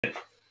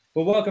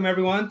Well, welcome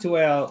everyone to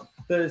our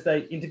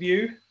Thursday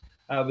interview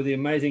with the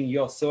amazing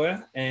Jost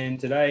Sauer. And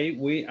today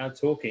we are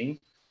talking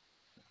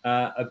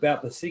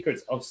about the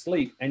secrets of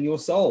sleep and your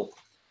soul.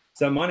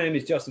 So my name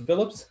is Justin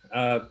Phillips.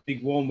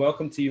 Big warm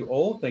welcome to you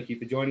all. Thank you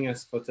for joining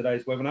us for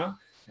today's webinar.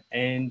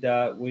 And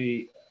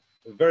we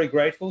are very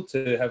grateful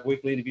to have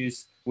weekly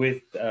interviews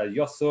with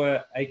Jost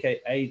Sauer,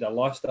 aka the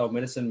Lifestyle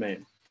Medicine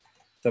Man.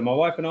 So my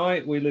wife and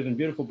I, we live in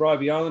beautiful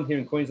Bribie Island here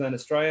in Queensland,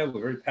 Australia.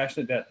 We're very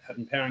passionate about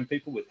empowering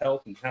people with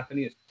health and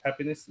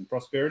happiness and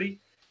prosperity,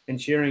 and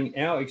sharing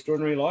our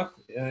extraordinary life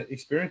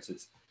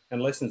experiences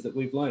and lessons that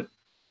we've learned.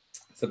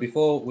 So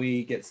before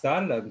we get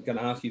started, I'm going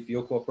to ask you for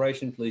your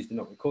cooperation. Please do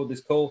not record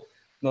this call,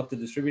 not to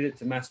distribute it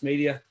to mass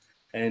media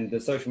and the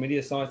social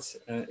media sites,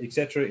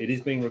 etc. It is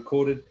being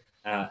recorded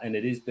and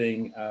it is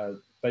being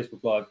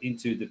Facebook Live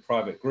into the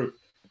private group.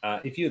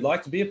 If you'd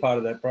like to be a part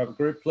of that private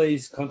group,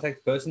 please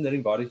contact the person that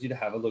invited you to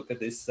have a look at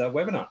this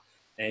webinar,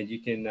 and you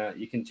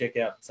can check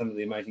out some of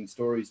the amazing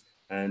stories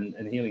and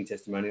healing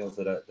testimonials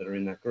that are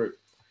in that group.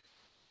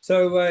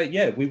 So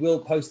yeah, we will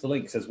post the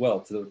links as well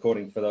to the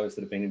recording for those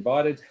that have been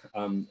invited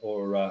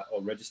or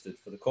registered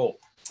for the call.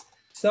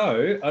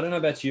 So I don't know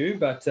about you,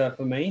 but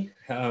for me,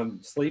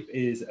 sleep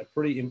is a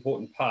pretty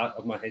important part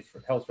of my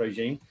health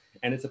regime,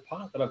 and it's a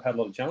part that I've had a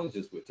lot of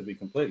challenges with, to be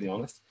completely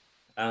honest.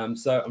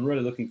 So I'm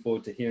really looking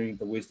forward to hearing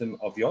the wisdom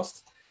of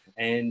Jost.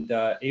 And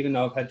even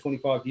though I've had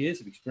 25 years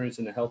of experience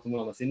in the health and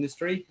wellness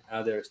industry,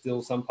 there are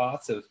still some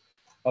parts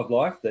of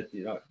life that,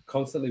 you know,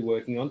 constantly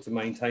working on to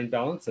maintain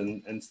balance,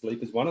 and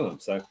sleep is one of them.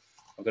 So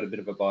I've got a bit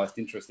of a biased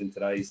interest in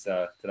today's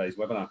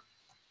webinar.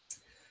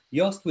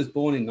 Jost was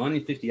born in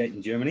 1958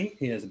 in Germany.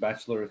 He has a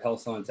Bachelor of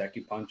Health Science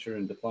Acupuncture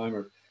and Diploma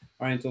of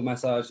Oriental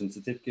Massage and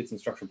certificates in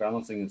structural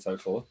balancing and so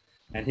forth.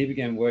 And he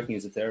began working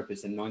as a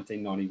therapist in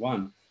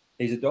 1991.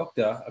 He's a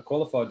doctor, a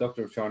qualified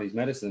doctor of Chinese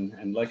medicine,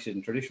 and lectured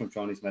in traditional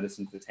Chinese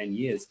medicine for 10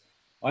 years.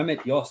 I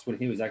met Jost when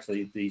he was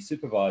actually the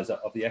supervisor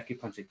of the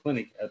acupuncture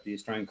clinic at the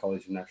Australian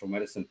College of Natural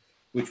Medicine,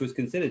 which was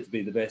considered to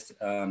be the best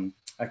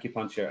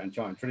acupuncture and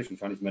traditional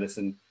Chinese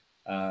medicine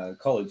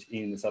college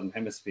in the Southern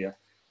Hemisphere.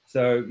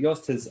 So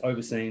Jost has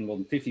overseen more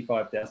than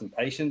 55,000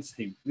 patients.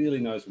 He really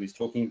knows what he's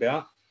talking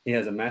about. He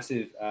has a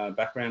massive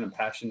background and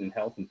passion in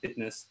health and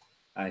fitness.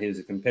 He was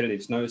a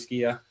competitive snow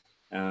skier.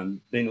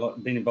 Been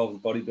involved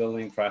with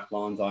bodybuilding,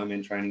 triathlons,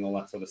 Ironman training, all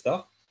that sort of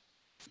stuff.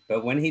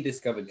 But when he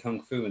discovered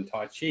Kung Fu and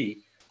Tai Chi,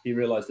 he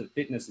realized that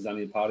fitness is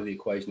only a part of the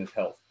equation of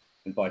health,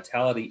 and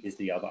vitality is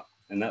the other.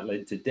 And that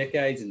led to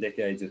decades and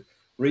decades of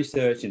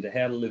research into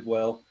how to live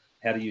well,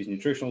 how to use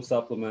nutritional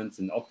supplements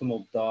and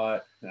optimal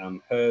diet,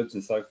 herbs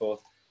and so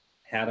forth,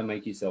 how to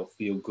make yourself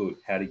feel good,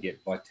 how to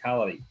get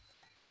vitality.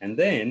 And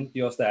then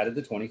Jost added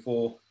the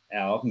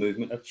 24-hour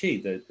movement of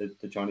Qi,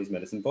 the Chinese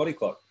medicine body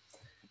clock.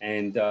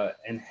 And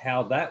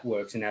how that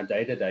works in our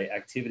day-to-day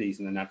activities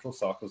and the natural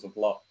cycles of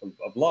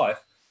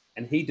life.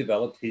 And he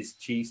developed his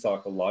Qi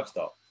cycle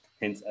lifestyle,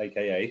 hence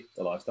AKA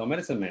the Lifestyle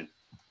Medicine Man.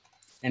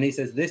 And he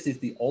says this is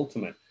the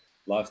ultimate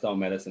lifestyle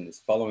medicine, is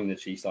following the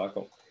Qi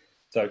cycle.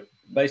 So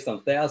based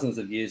on thousands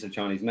of years of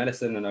Chinese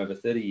medicine and over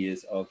 30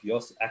 years of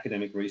Jost's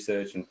academic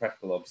research and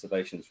practical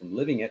observations from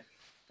living it,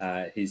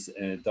 he's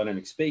a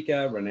dynamic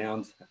speaker,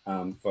 renowned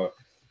for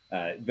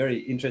very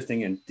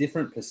interesting and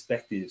different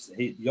perspectives.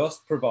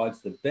 Jost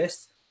provides the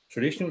best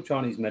traditional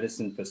Chinese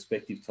medicine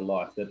perspective to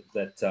life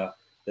that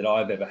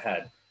I've ever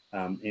had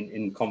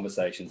in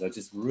conversations. I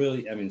just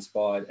really am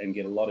inspired and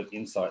get a lot of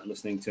insight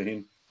listening to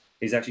him.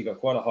 He's actually got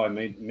quite a high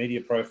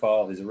media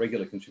profile. He's a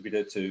regular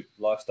contributor to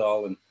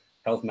lifestyle and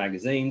health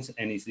magazines,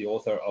 and he's the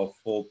author of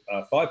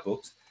 5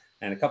 books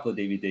and a couple of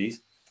DVDs.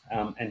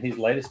 And his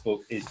latest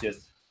book is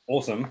just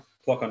awesome,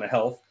 Clock on the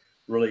Health.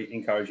 Really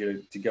encourage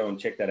you to go and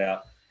check that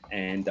out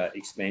and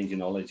expand your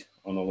knowledge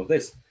on all of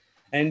this.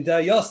 And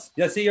Jost,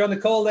 I see you're on the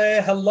call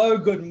there. Hello,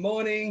 good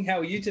morning. How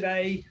are you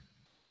today?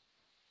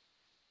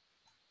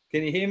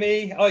 Can you hear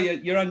me? Oh,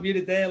 you're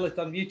unmuted there. Let's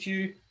unmute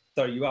you.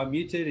 Sorry, you are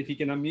muted. If you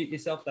can unmute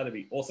yourself, that'd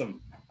be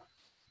awesome.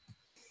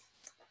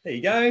 There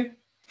you go.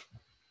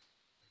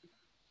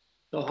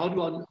 So how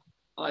do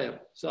I am.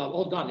 So I'm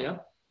all done, yeah?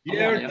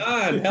 You're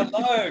done.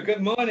 Hello,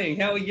 good morning.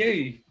 How are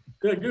you?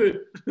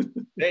 Good.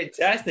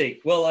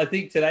 Fantastic. Well, I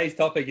think today's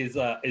topic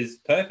is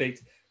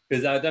perfect,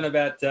 because I don't know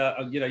about,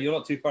 you're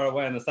not too far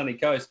away on the sunny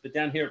coast, but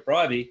down here at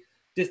Bribie,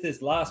 just this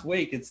last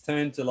week, it's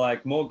turned to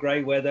like more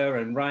grey weather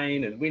and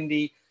rain and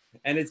windy,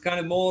 and it's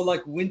kind of more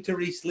like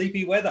wintry,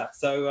 sleepy weather.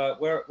 So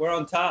we're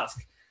on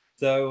task.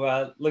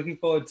 So looking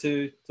forward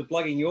to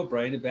plugging your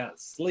brain about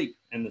sleep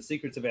and the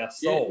secrets of our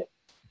soul.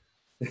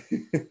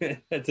 Yeah.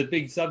 That's a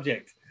big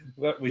subject.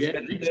 We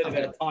spend a third of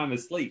our time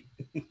asleep.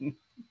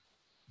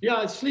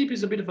 Yeah, sleep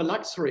is a bit of a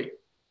luxury.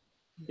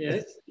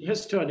 Yes, it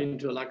has turned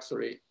into a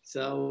luxury.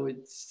 So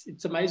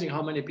it's amazing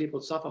how many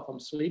people suffer from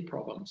sleep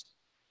problems.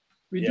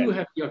 We do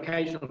have the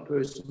occasional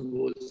person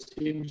who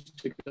seems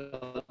to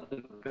go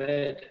to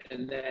bed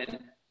and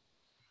then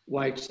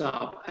wakes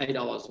up 8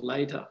 hours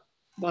later.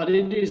 But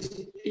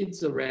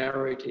it's a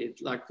rarity.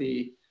 Like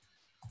the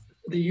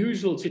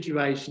usual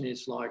situation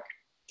is like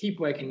keep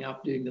waking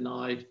up during the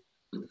night,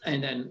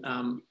 and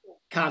then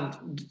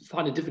can't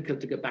find it difficult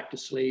to get back to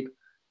sleep,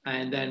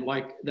 and then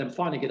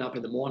finally get up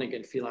in the morning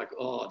and feel like,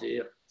 oh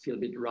dear, feel a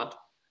bit rut.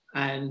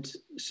 And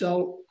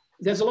so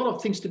there's a lot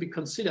of things to be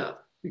considered,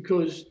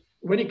 because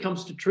when it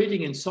comes to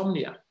treating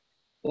insomnia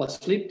or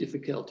sleep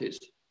difficulties,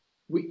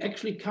 we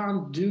actually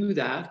can't do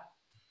that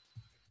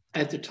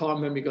at the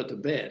time when we go to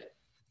bed.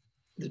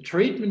 The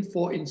treatment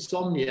for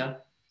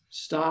insomnia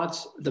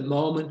starts the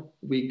moment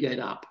we get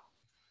up,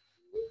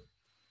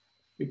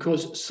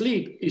 because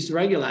sleep is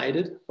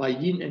regulated by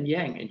yin and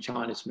yang in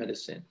Chinese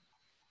medicine.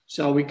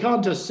 So we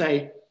can't just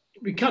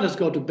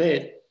go to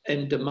bed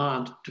and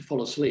demand to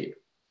fall asleep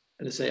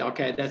and say,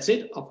 okay, that's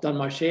it, I've done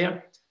my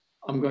share,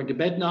 I'm going to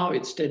bed now,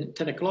 it's 10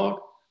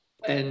 o'clock,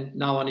 and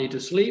now I need to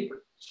sleep,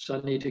 so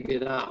I need to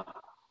get up.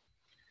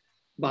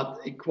 But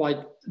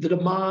the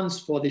demands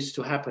for this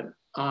to happen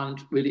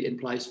aren't really in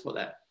place for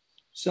that.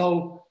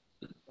 So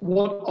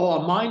what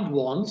our mind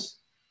wants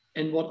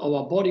and what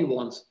our body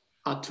wants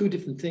are two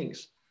different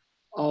things.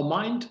 Our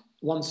mind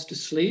wants to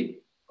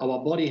sleep. Our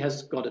body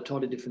has got a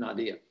totally different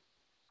idea.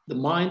 The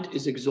mind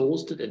is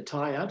exhausted and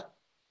tired.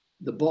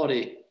 The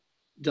body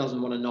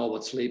doesn't want to know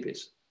what sleep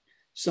is.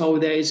 So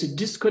there is a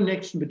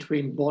disconnection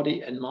between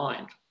body and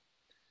mind.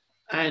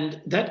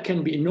 And that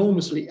can be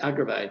enormously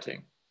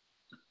aggravating.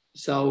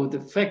 So the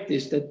fact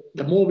is that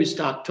the more we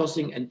start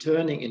tossing and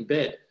turning in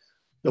bed,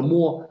 the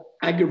more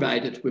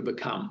aggravated we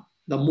become,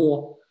 the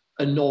more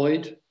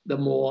annoyed, the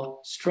more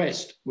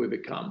stressed we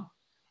become.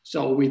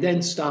 So we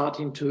then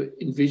starting to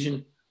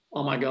envision,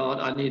 oh my God,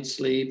 I need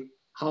sleep.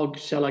 How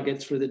shall I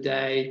get through the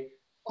day?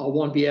 I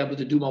won't be able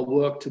to do my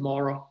work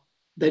tomorrow.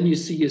 Then you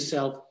see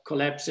yourself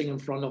collapsing in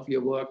front of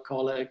your work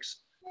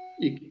colleagues.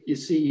 You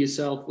see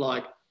yourself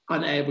like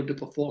unable to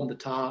perform the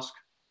task.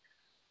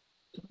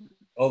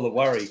 All the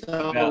worry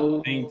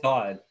about being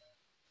tired.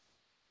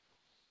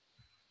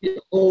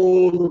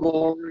 All the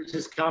worries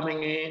is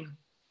coming in.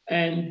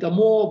 And the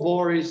more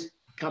worries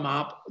come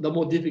up, the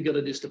more difficult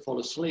it is to fall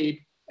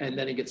asleep. And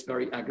then it gets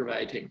very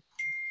aggravating.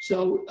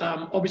 So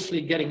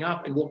obviously getting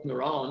up and walking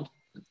around,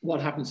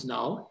 what happens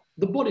now?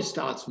 The body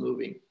starts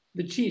moving.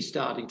 The chi is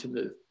starting to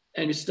move.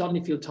 And you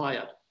suddenly feel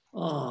tired.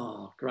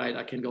 Oh, great,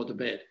 I can go to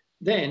bed.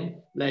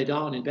 Then lay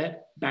down in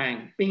bed,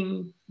 bang,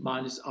 bing,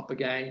 mind is up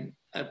again,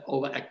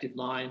 overactive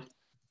mind.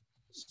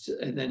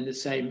 And then the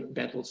same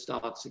battle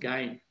starts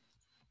again.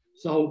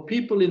 So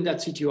people in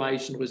that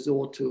situation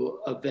resort to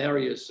a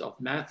various of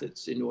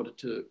methods in order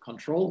to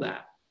control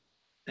that.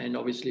 And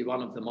obviously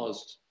one of the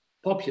most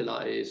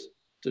popular is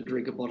to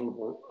drink a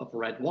bottle of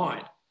red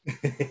wine.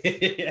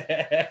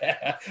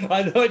 Yeah.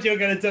 I thought you were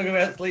going to talk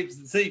about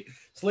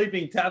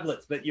sleeping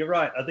tablets, but you're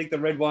right. I think the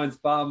red wine's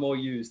far more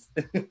used.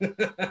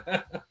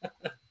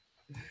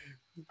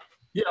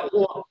 Yeah,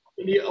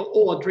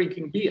 or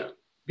drinking beer.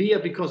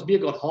 Because beer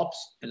got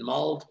hops and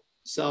malt.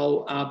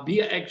 So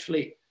beer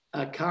actually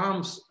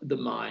calms the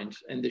mind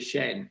and the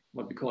shen,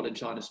 what we call in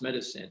Chinese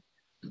medicine.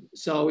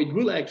 So it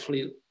will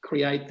actually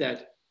create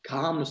that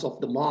calmness of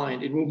the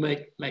mind. It will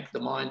make the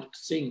mind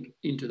sink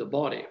into the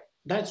body.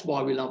 That's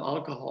why we love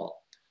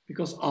alcohol,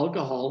 because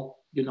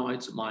alcohol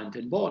unites mind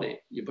and body.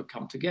 You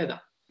become together.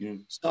 Yeah.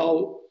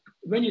 So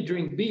when you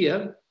drink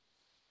beer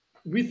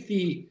with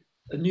the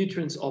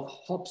nutrients of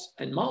hops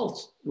and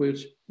malts,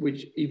 which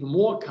even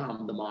more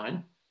calm the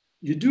mind,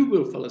 you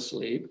will fall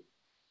asleep,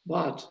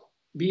 but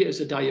beer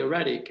is a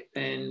diuretic,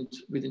 and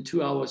within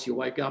 2 hours you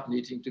wake up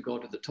needing to go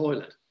to the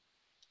toilet.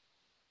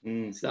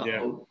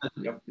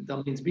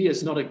 That means beer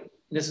is not a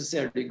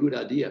necessarily good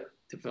idea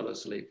to fall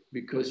asleep,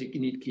 because you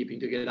need keeping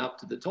to get up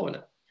to the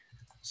toilet.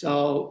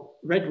 So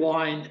red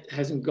wine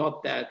hasn't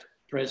got that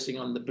pressing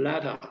on the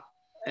bladder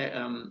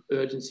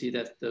urgency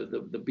that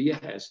the beer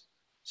has.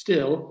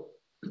 Still,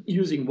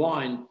 using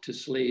wine to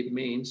sleep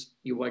means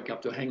you wake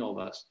up to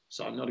hangovers.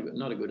 So not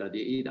a good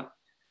idea either.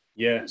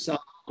 Yeah. So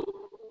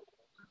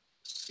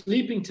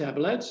sleeping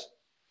tablets,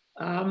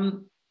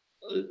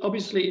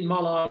 obviously in my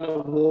line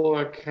of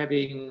work,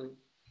 having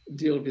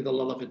dealt with a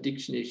lot of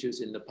addiction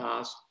issues in the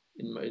past,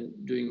 in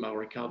doing my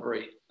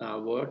recovery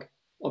work,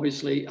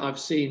 obviously I've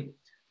seen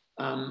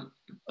a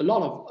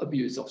lot of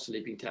abuse of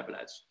sleeping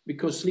tablets,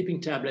 because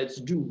sleeping tablets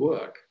do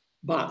work,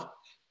 but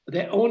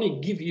they only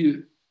give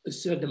you a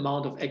certain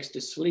amount of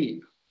extra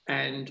sleep,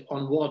 and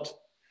on what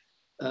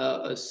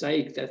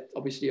sake, that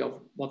obviously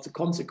of what's the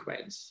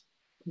consequence.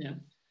 Yeah.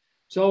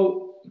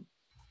 So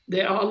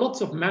there are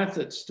lots of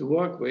methods to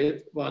work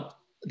with, but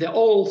they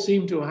all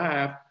seem to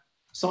have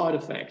side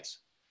effects.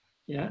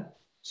 Yeah.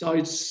 So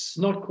it's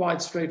not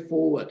quite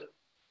straightforward.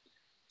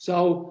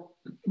 So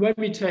when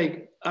we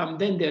take,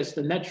 then there's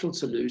the natural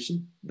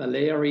solution,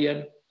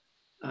 valerian,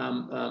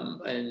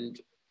 and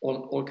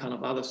all kind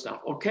of other stuff.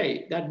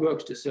 Okay, that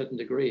works to a certain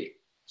degree.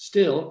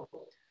 Still,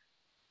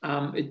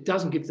 it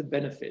doesn't give the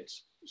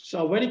benefits.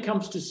 So when it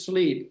comes to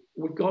sleep,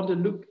 we're going to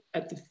look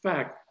at the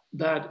fact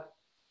that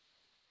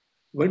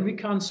when we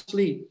can't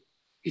sleep,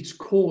 it's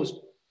caused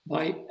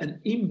by an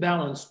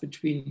imbalance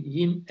between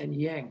yin and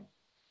yang.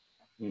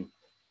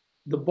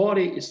 The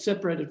body is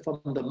separated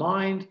from the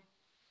mind,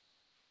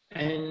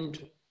 and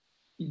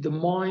the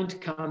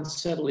mind can't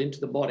settle into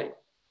the body.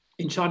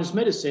 In Chinese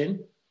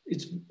medicine,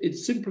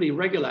 it's simply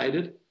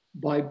regulated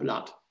by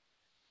blood.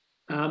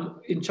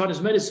 In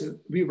Chinese medicine,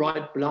 we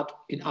write blood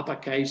in upper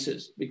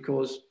cases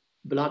because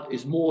blood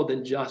is more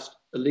than just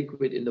a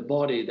liquid in the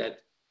body that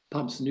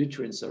pumps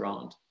nutrients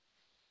around.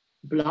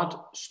 Blood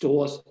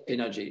stores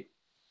energy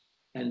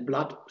and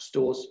blood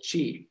stores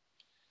qi.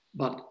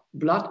 But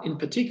blood in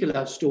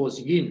particular stores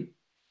yin.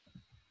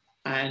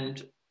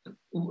 And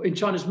in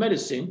Chinese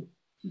medicine,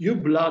 your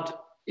blood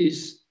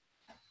is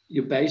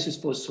your basis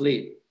for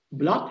sleep.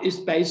 Blood is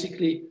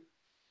basically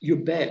your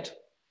bed.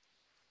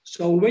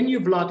 So when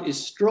your blood is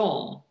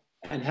strong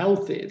and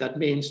healthy, that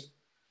means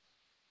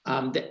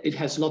that it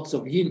has lots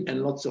of yin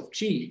and lots of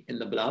qi in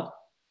the blood.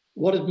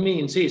 What it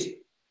means is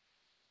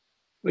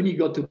when you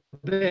go to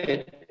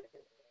bed,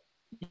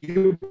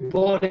 your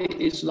body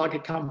is like a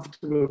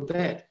comfortable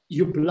bed.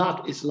 Your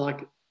blood is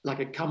like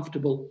a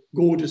comfortable,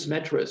 gorgeous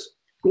mattress,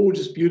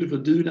 gorgeous, beautiful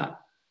doona,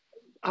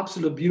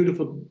 absolute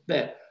beautiful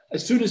bed.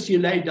 As soon as you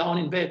lay down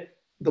in bed,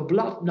 the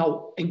blood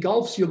now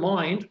engulfs your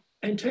mind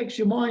and takes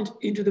your mind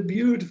into the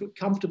beautiful,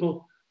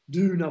 comfortable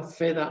doona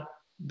feather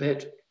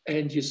bed.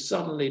 And you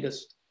suddenly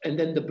just, and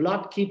then the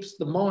blood keeps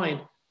the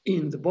mind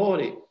in the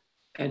body.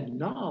 And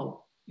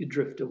now you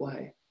drift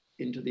away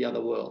into the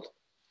other world.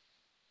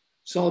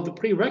 So the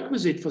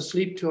prerequisite for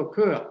sleep to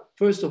occur,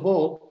 first of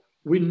all,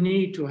 we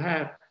need to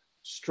have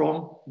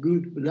strong,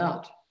 good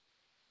blood.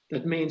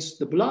 That means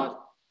the blood,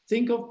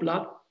 think of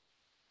blood,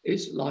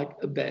 is like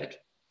a bed.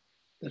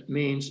 That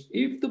means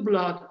if the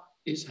blood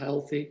is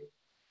healthy,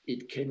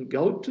 it can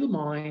go to the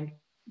mind,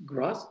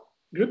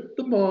 grip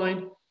the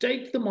mind,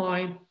 take the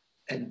mind,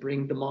 and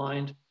bring the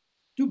mind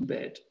to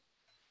bed.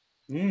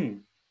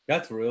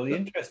 That's really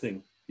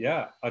interesting.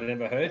 Yeah, I've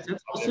never heard that.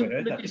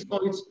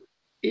 So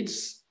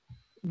it's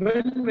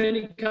when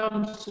it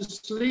comes to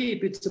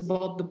sleep, it's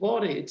about the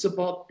body, it's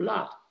about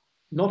blood,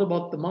 not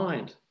about the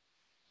mind.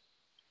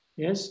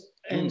 Yes,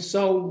 and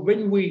so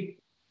when we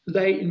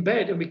lay in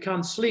bed and we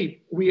can't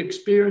sleep, we're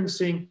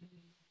experiencing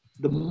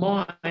the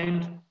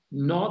mind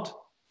not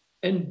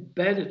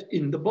embedded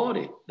in the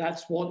body.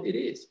 That's what it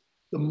is.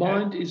 The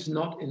mind is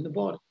not in the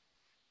body.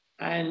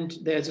 And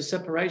there's a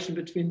separation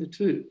between the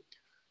two.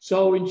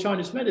 So in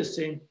Chinese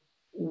medicine,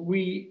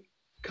 we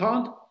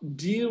can't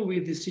deal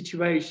with the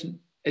situation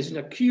as an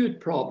acute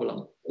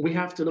problem. We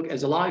have to look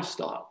as a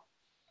lifestyle.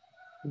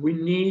 We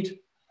need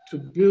to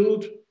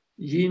build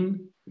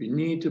yin, we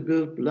need to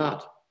build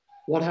blood.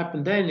 What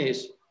happened then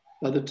is,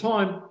 by the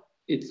time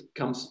it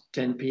comes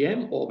 10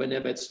 p.m. or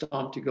whenever it's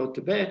time to go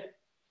to bed,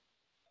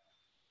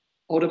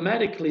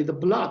 automatically the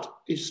blood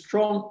is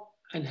strong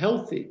and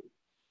healthy.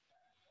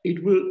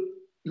 It will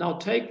now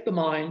take the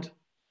mind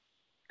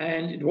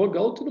and it will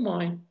go to the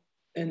mind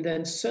and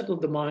then settle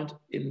the mind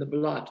in the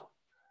blood.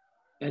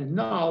 And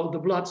now the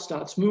blood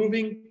starts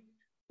moving,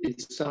 it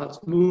starts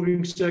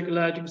moving,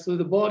 circulating through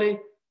the body,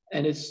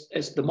 and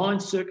as the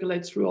mind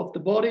circulates throughout the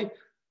body,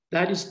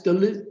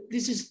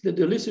 this is the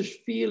delicious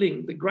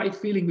feeling, the great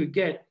feeling we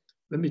get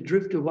when we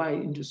drift away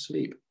into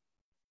sleep.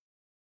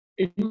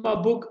 In my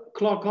book,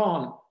 Clock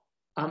On,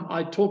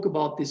 I talk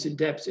about this in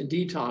depth, in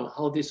detail,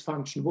 how this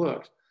function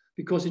works.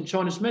 Because in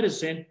Chinese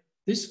medicine,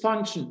 this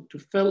function to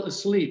fall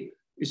asleep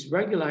is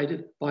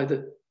regulated by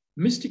the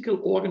mystical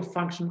organ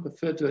function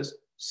referred to as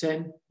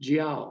Sen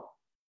Jiao,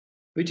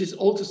 which is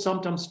also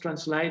sometimes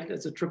translated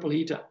as a triple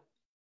heater.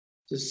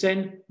 The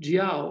Sen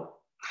Jiao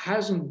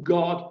hasn't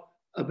got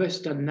a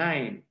Western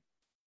name.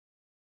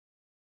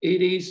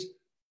 It is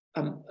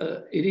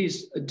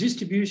a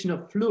distribution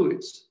of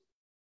fluids,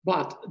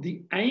 but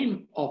the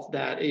aim of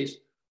that is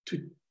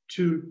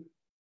to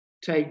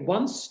take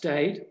one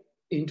state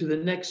into the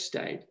next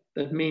state.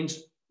 That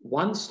means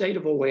one state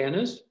of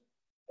awareness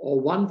or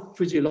one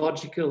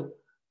physiological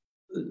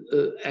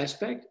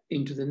aspect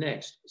into the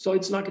next. So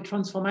it's like a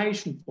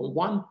transformation from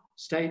one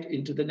state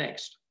into the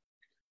next.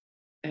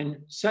 And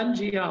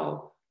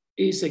Sanjiao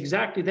is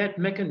exactly that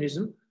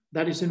mechanism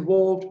that is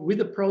involved with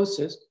the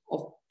process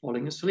of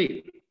falling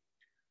asleep.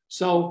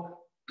 So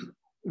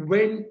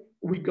when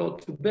we go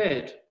to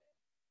bed,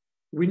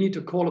 we need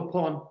to call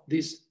upon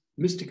this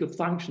mystical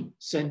function,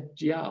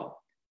 Sanjiao.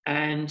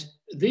 And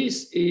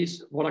this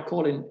is what I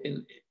call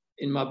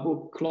in my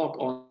book, Clock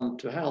On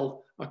to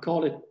Health, I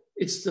call it,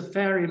 it's the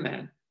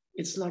ferryman.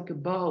 It's like a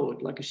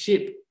boat, like a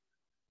ship.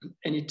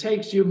 And it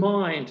takes your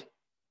mind,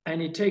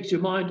 and it takes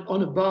your mind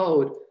on a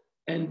boat,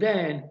 and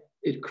then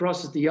it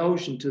crosses the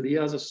ocean to the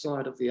other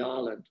side of the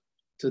island,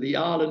 to the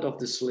island of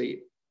the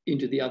sleep,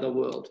 into the other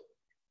world.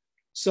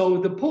 So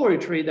the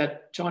poetry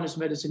that Chinese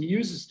medicine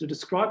uses to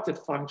describe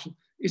that function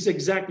is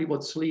exactly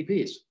what sleep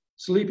is.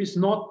 Sleep is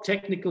not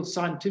technical,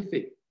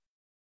 scientific.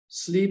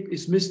 Sleep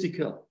is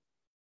mystical.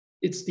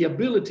 It's the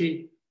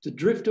ability to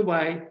drift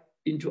away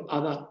into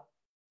other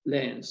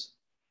lands,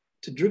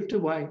 to drift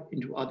away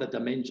into other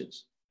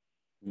dimensions.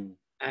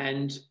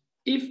 And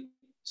if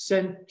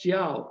Sen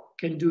Jiao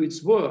can do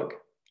its work,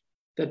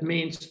 that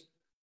means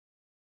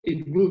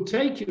it will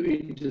take you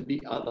into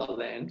the other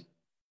land,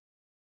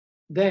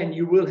 then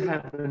you will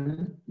have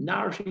a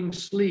nourishing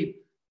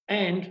sleep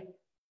and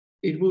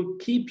it will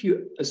keep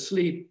you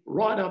asleep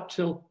right up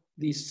till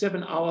these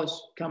 7 hours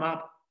come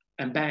up,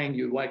 and bang,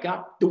 you wake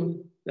up,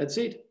 boom, that's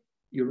it.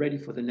 You're ready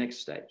for the next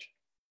stage.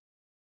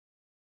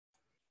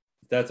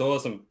 That's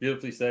awesome.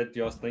 Beautifully said,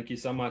 Jost. Thank you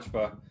so much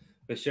for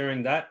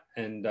sharing that.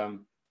 And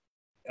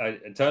I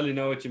totally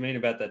know what you mean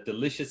about that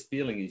delicious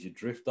feeling as you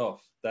drift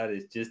off. That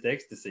is just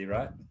ecstasy,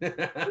 right?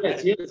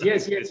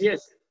 Yes.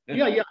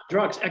 Yeah.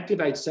 Drugs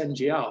activate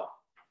SNGL.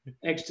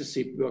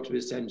 Ecstasy works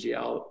with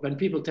SNGL. When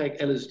people take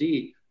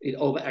LSD, it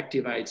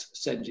overactivates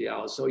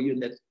SNGL. So you're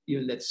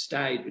in that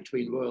state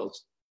between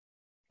worlds.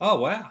 Oh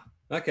wow.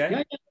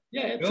 Okay.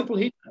 Yeah. Cool. Triple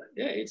hit.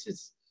 Yeah,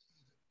 it's.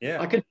 Yeah.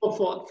 I can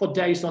talk for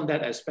days on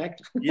that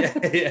aspect.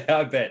 yeah,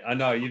 I bet. I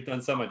know you've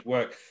done so much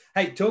work.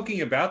 Hey,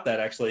 talking about that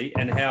actually,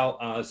 and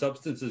how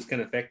substances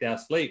can affect our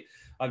sleep.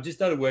 I've just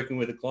started working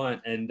with a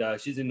client, and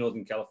she's in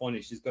Northern California.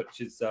 She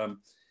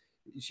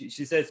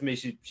says to me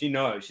she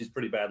knows she's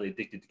pretty badly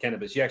addicted to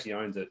cannabis. She actually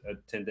owns a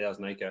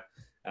 10,000 acre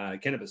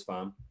cannabis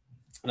farm,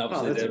 and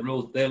obviously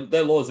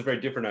their laws are very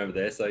different over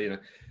there. So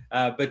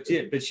but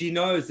she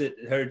knows that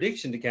her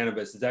addiction to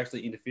cannabis is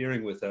actually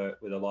interfering with her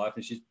life,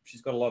 and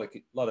she's got a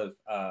lot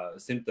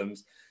of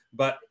symptoms.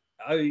 But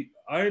I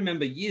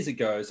remember years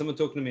ago someone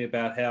talking to me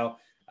about how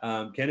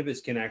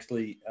cannabis can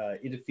actually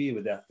interfere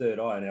with our third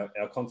eye and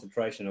our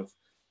concentration of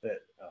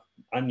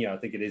anya, I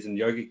think it is in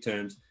yogic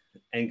terms,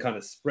 and kind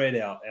of spread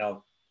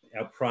our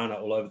prana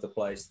all over the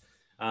place.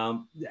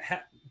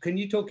 Can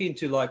you talk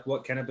into like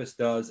what cannabis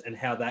does and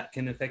how that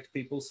can affect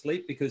people's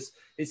sleep? Because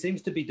it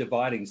seems to be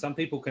dividing. Some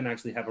people can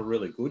actually have a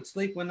really good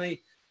sleep when they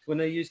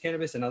use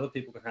cannabis, and other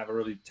people can have a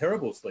really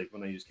terrible sleep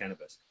when they use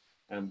cannabis.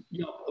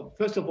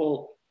 First of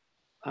all,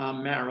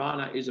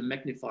 marijuana is a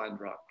magnifying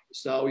drug,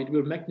 so it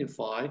will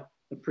magnify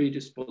a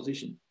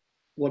predisposition.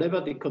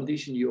 Whatever the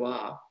condition you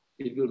are,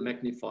 it will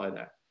magnify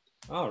that.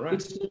 Oh, right.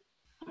 It's not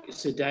like a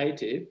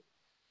sedative,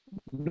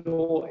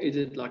 nor is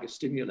it like a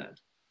stimulant.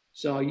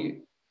 So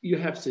you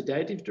have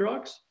sedative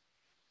drugs,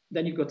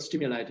 then you've got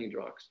stimulating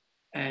drugs.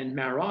 And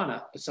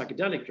marijuana, a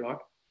psychedelic drug,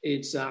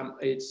 it's a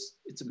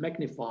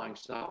magnifying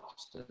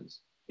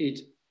substance.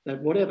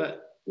 That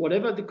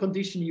whatever the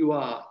condition you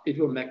are, it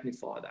will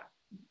magnify that.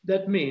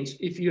 That means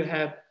if you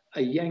have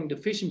a yang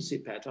deficiency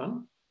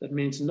pattern, that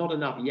means not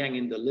enough yang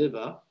in the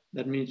liver,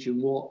 that means you're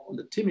more on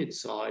the timid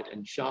side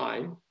and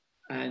shy.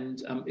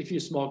 And if you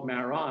smoke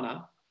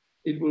marijuana,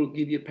 it will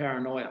give you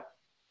paranoia.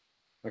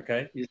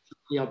 Okay.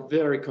 You are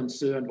very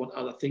concerned what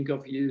others think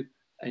of you,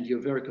 and you're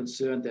very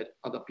concerned that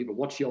other people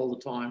watch you all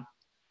the time.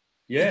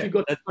 Yeah,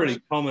 that's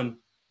pretty common.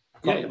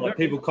 Like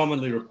people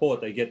commonly report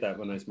they get that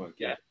when they smoke.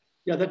 Yeah,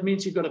 that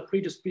means you've got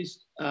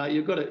a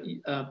you've got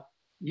a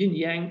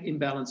yin-yang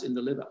imbalance in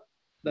the liver.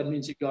 That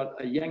means you've got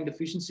a yang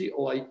deficiency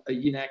or a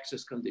yin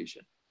axis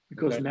condition,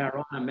 because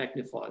marijuana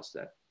magnifies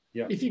that.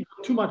 Yeah. If you've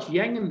got too much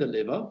yang in the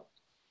liver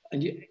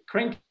and you're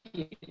cranky,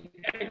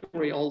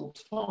 angry all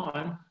the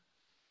time,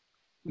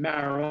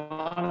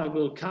 marijuana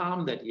will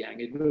calm that yang.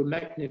 It will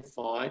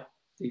magnify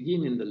the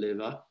yin in the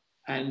liver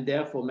and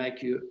therefore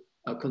make you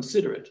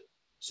considerate.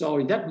 So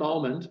in that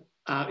moment,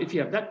 if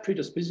you have that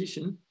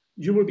predisposition,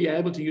 you will be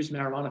able to use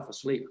marijuana for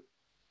sleep.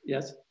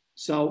 Yes.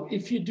 So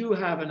if you do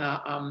have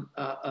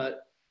a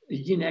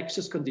yin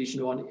axis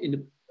condition or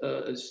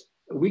a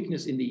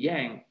weakness in the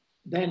yang,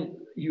 then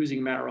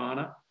using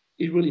marijuana,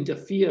 it will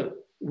interfere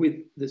with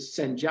the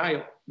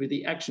sanjaya, with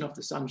the action of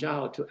the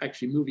sanjaya to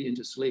actually move you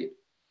into sleep.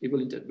 It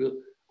will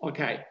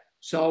okay.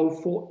 So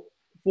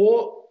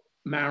for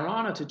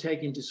marijuana to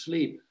take into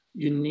sleep,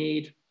 you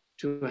need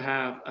to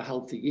have a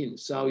healthy yin.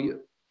 So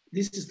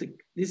this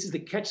is the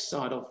catch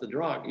side of the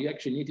drug. You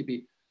actually need to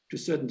be to a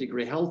certain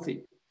degree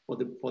healthy for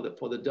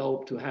the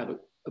dope to have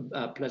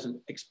a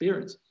pleasant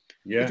experience.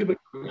 Yeah. If you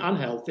become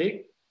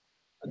unhealthy,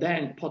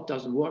 then pot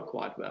doesn't work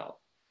quite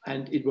well,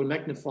 and it will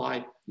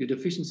magnify your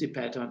deficiency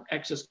pattern,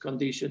 access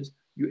conditions,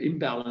 your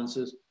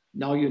imbalances.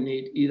 Now you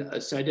need either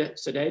a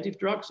sedative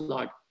drugs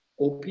like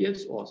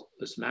opiates or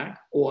a smack,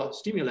 or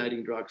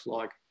stimulating drugs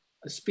like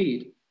a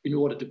speed in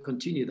order to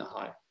continue the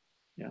high.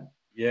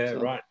 Yeah.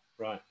 Right.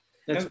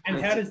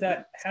 And how does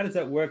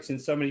that work,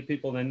 since so many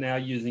people are now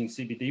using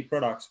CBD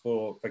products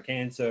for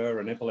cancer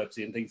and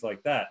epilepsy and things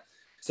like that?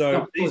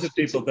 So these are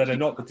people that are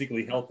not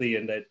particularly healthy,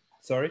 and that,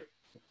 sorry?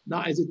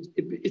 No,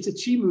 it's a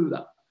chi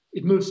mover.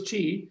 It moves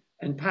chi,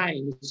 and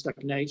pain is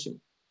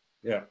stagnation.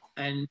 Yeah.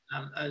 And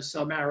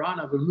so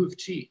marijuana will move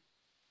chi.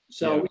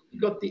 So if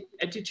you've got the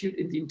attitude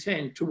and the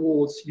intent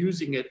towards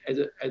using it as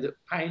a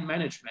pain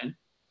management,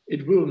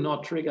 it will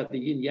not trigger the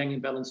yin-yang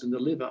imbalance in the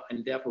liver,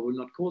 and therefore will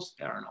not cause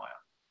paranoia.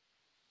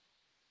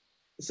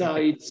 So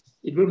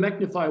it will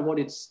magnify what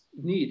it's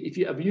need. If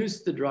you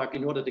abuse the drug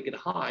in order to get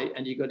high,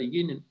 and you've got a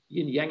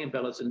yin-yang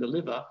imbalance in the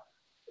liver,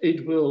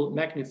 it will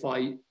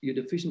magnify your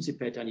deficiency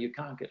pattern. You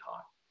can't get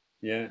high.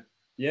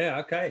 Yeah.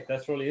 Okay,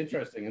 that's really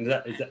interesting. And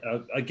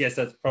I guess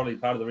that's probably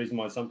part of the reason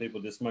why some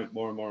people just smoke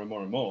more and more and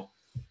more and more,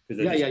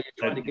 because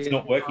it's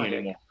not working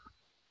anymore.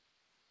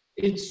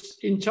 It's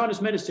in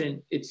Chinese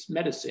medicine. It's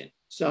medicine.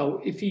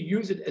 So if you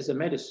use it as a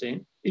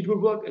medicine, it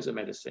will work as a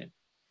medicine.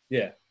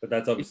 Yeah, but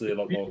that's obviously a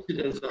lot more Use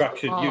it as a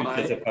structured use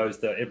as high.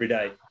 opposed to every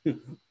day.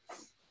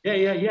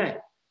 Yeah.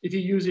 If you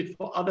use it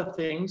for other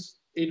things,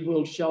 it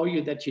will show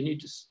you that you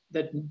need to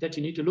that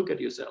you need to look at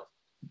yourself.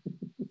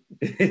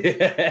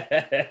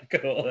 Yeah,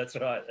 cool. That's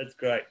right. That's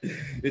great.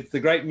 It's the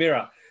great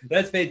mirror.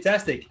 That's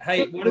fantastic.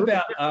 Hey, what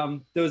about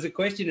there was a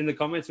question in the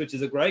comments, which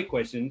is a great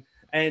question.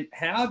 And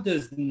how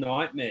does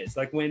nightmares,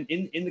 like when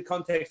in the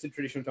context of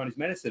traditional Chinese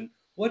medicine,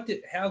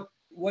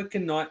 what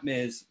can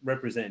nightmares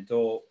represent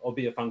or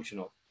be a function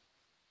of?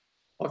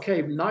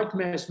 Okay,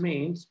 nightmares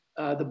means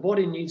the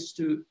body needs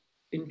to,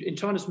 in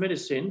Chinese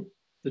medicine,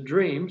 the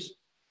dreams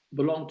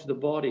belong to the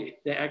body.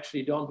 They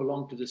actually don't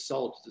belong to the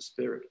soul, to the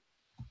spirit.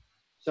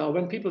 So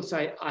when people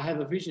say, I have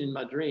a vision in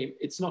my dream,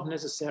 it's not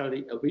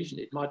necessarily a vision.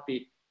 It might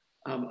be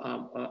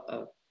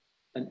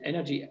an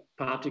energy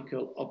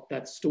particle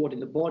that's stored in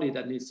the body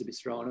that needs to be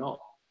thrown off.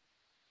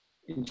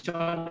 In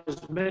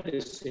Chinese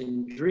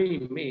medicine,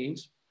 dream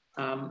means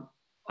I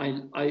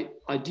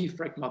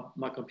defrag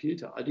my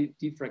computer, I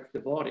defrag the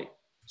body.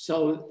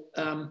 So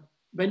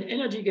when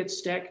energy gets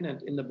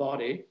stagnant in the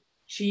body,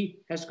 qi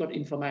has got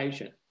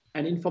information.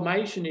 And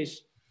information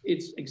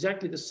it's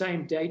exactly the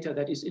same data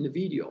that is in a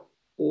video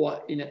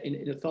or in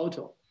a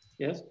photo.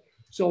 Yes.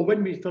 So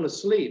when we fell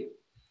asleep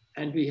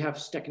and we have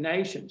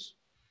stagnations,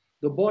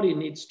 the body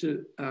needs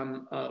to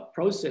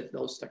process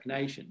those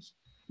stagnations,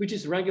 which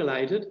is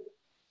regulated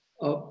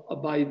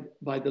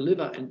by the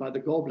liver and by the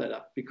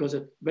gallbladder. Because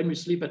when we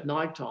sleep at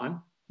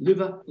nighttime,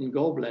 liver and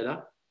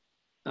gallbladder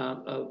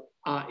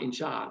are in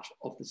charge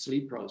of the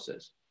sleep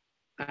process.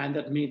 And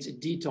that means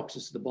it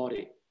detoxes the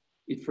body.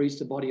 It frees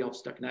the body of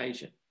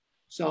stagnation.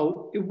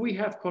 So if we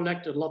have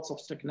collected lots of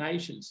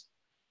stagnations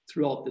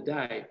throughout the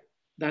day,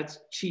 that's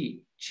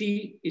qi.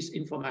 Qi is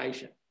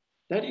information.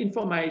 That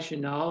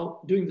information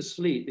now during the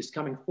sleep is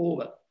coming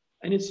forward.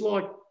 And it's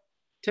like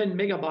 10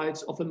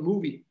 megabytes of a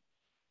movie.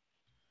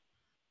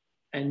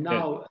 And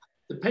now,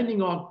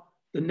 depending on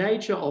the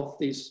nature of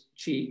this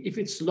qi, if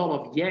it's a lot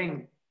of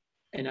yang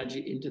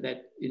energy into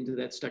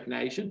that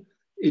stagnation,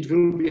 it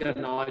will be a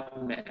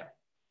nightmare.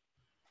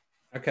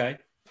 Okay.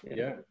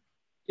 Yeah.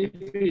 If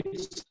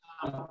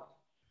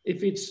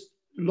it's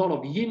a lot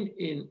of yin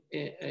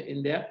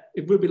in there,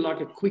 it will be like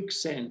a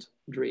quicksand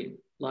dream,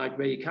 like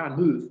where you can't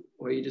move,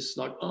 or you're just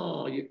like,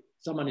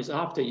 someone is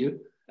after you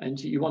and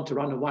you want to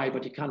run away,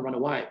 but you can't run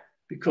away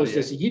because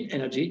there's a yin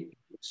energy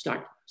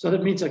stuck. So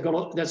that means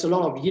there's a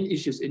lot of yin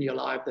issues in your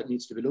life that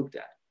needs to be looked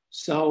at.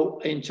 So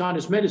in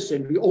Chinese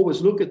medicine, we always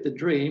look at the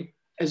dream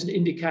as an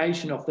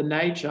indication of the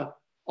nature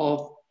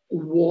of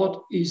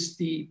what is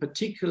the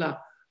particular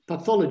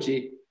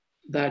pathology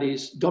that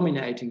is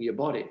dominating your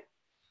body.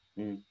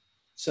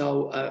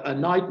 So a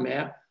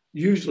nightmare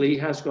usually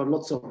has got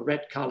lots of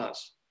red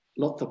colors,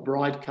 lots of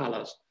bright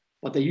colors,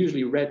 but they're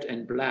usually red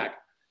and black.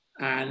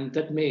 And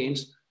that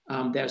means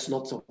there's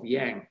lots of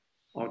yang.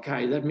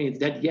 Okay, that means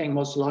that yang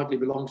most likely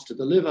belongs to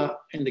the liver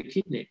and the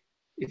kidney.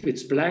 If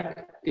it's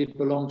black, it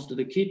belongs to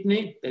the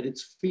kidney, that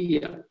it's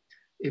fear.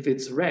 If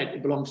it's red,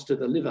 it belongs to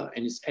the liver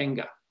and it's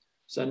anger.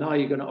 So now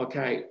you're going to,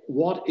 okay,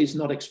 what is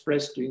not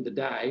expressed during the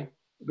day?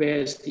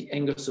 Where's the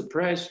anger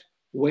suppressed?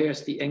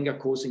 Where's the anger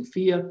causing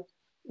fear?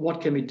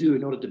 What can we do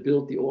in order to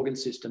build the organ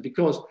system?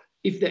 Because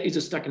if there is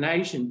a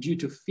stagnation due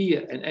to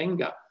fear and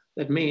anger,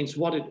 that means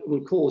what it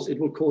will cause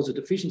a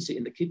deficiency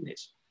in the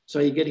kidneys. So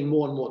you're getting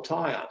more and more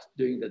tired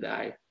during the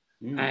day.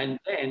 And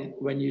then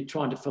when you're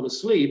trying to fall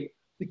asleep,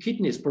 the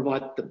kidneys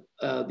provide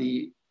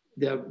they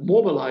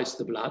mobilize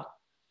the blood,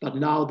 but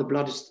now the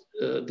blood is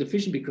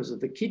deficient because of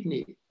the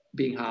kidney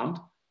being harmed.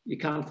 You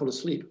can't fall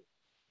asleep.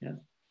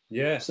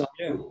 Yeah. So,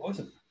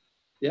 Awesome.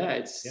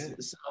 Yeah,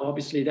 so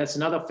obviously that's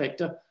another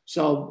factor.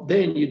 So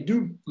then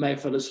you may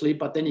fall asleep,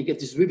 but then you get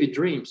these vivid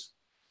dreams.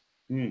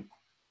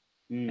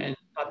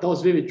 But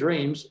those vivid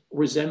dreams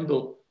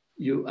resemble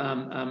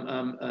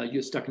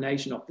your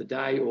stagnation of the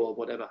day or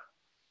whatever.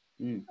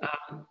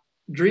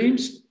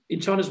 Dreams in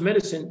Chinese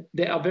medicine,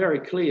 they are very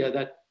clear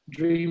that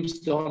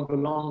dreams don't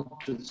belong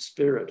to the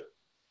spirit,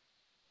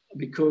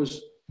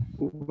 because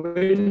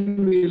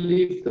when we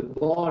leave the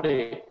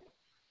body,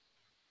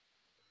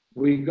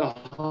 we go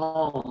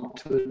home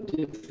to a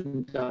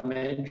different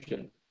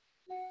dimension.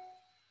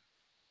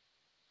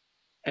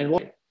 And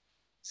what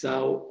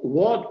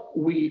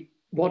we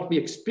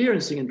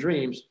experiencing in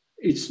dreams,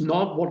 it's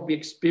not what we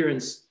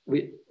experience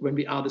when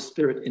we are the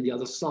spirit in the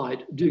other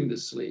side during the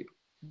sleep.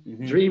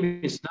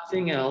 Dream is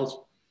nothing else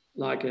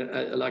like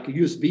a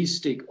USB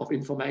stick of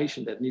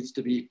information that needs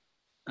to be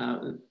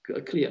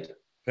cleared.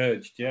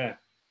 Purged, yeah.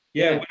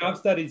 When I've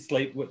studied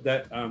sleep,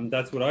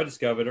 that's what I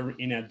discovered.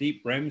 In our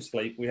deep REM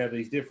sleep, we have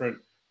these different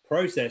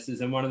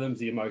processes, and one of them is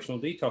the emotional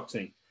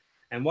detoxing.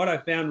 And what I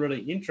found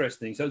really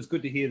interesting, so it's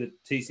good to hear the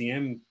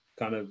TCM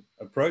kind of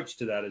approach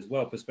to that as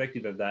well,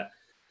 perspective of that.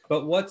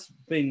 But what's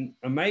been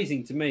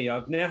amazing to me,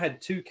 I've now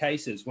had 2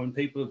 cases when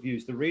people have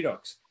used the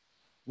Redox.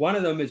 One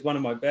of them is one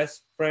of my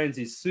best friends,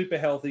 he's super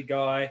healthy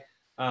guy,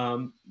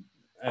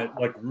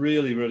 like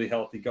really, really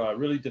healthy guy,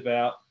 really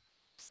devout.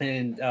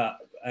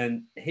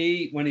 And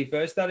he, when he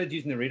first started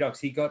using the Redox,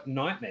 he got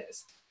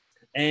nightmares.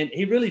 And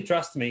he really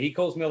trusts me. He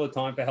calls me all the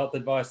time for health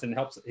advice and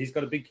helps. He's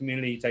got a big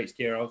community he takes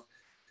care of.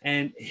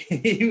 And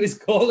he was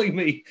calling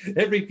me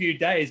every few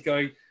days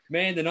going,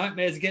 man, the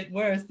nightmares are getting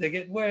worse. They're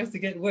getting worse. They're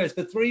getting worse.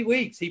 For 3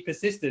 weeks, he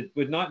persisted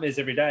with nightmares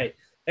every day,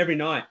 every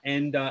night.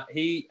 And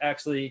he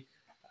actually,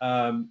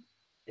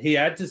 he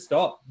had to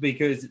stop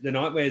because the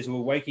nightmares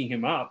were waking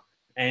him up.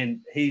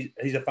 And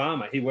he's a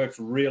farmer. He works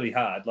really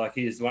hard. Like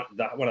he is one of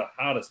the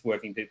hardest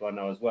working people I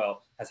know as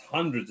well. Has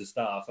hundreds of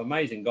staff.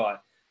 Amazing guy.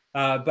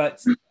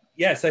 But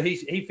yeah, so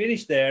he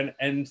finished there,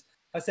 and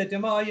I said to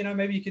him, oh, you know,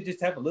 maybe you could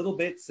just have little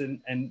bits. And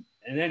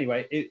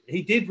anyway,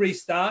 he did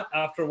restart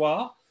after a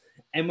while.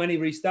 And when he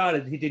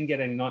restarted, he didn't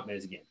get any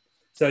nightmares again.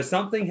 So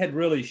something had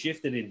really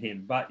shifted in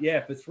him. But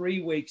yeah, for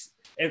 3 weeks,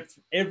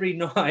 every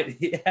night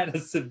he had a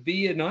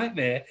severe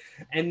nightmare.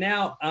 And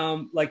now,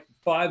 like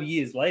 5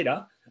 years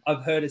later,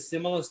 I've heard a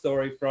similar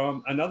story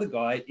from another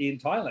guy in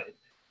Thailand,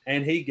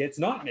 and he gets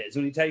nightmares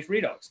when he takes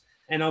Redox.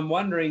 And I'm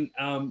wondering,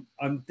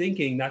 I'm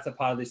thinking that's a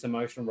part of this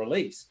emotional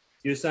release.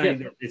 You're saying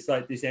that it's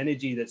like this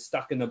energy that's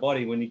stuck in the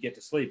body when you get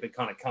to sleep, it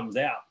kind of comes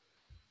out.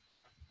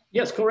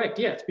 Yes, correct.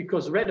 Yes,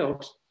 because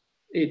Redox,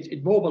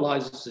 it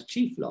mobilizes the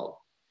chi flow.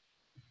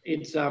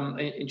 It's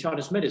in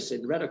Chinese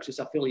medicine, Redox is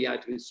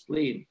affiliated with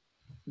spleen,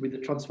 with the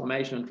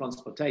transformation and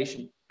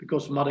transportation,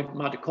 because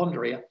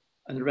mitochondria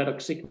and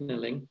Redox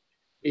signaling,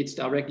 it's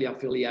directly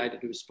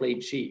affiliated with spleen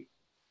chi.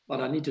 But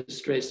I need to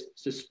stress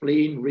the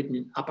spleen written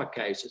in upper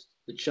cases,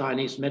 the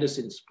Chinese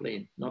medicine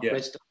spleen, not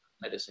Western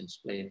medicine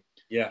spleen.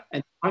 Yeah.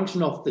 And the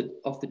function of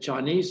the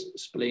Chinese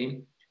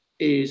spleen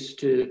is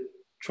to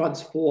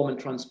transform and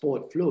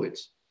transport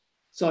fluids.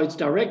 So it's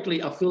directly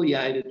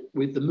affiliated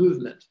with the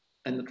movement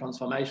and the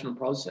transformational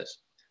process.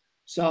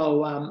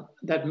 So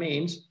that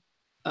means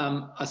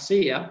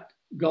ASEA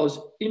goes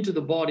into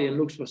the body and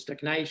looks for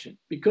stagnation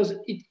because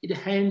it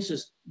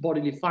enhances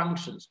bodily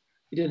functions.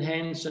 It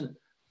enhances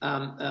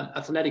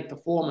athletic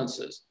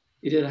performances.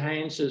 It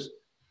enhances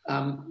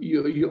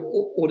your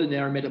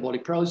ordinary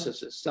metabolic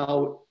processes.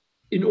 So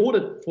in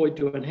order for it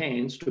to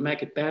enhance, to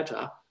make it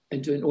better,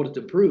 and in order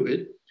to improve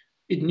it,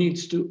 it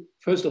needs to,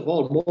 first of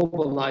all,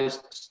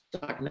 mobilize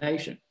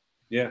stagnation.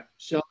 Yeah.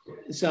 So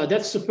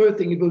that's the first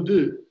thing it will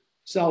do.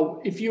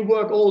 So if you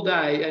work all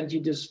day and you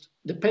just,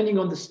 depending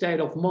on the state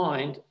of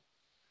mind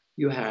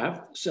you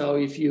have, so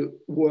if you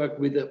work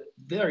with a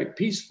very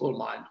peaceful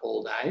mind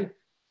all day,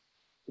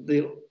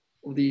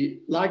 the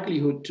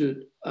likelihood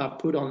to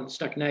put on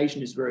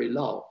stagnation is very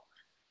low.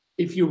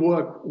 If you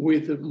work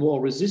with a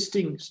more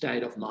resisting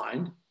state of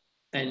mind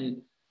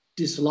and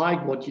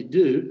dislike what you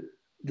do,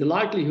 the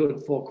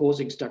likelihood for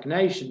causing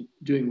stagnation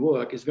doing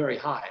work is very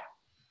high.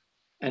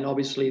 And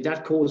obviously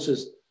that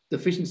causes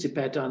deficiency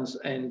patterns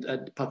and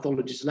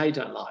pathologies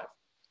later in life,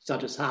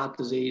 such as heart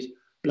disease,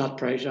 blood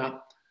pressure,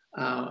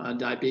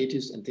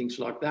 diabetes, and things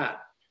like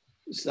that.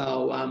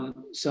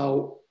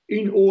 So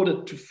in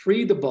order to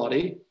free the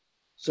body,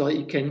 so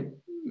it can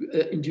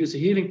induce a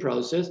healing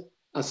process,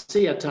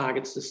 ASEA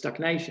targets the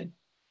stagnation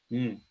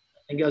and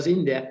goes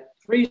in there,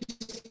 frees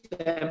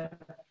them,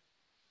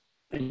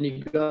 and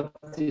you got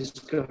this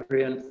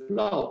coherent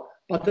flow.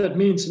 But that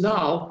means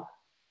now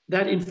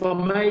that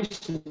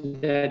information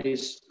that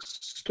is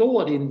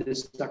stored in the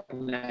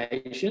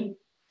stagnation,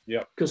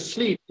 because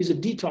sleep is a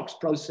detox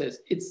process.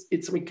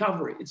 It's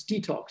recovery, it's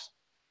detox.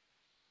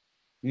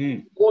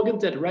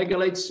 Organs that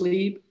regulate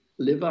sleep,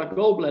 liver,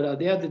 gallbladder,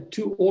 they are the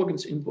two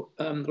organs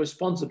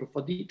responsible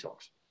for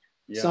detox.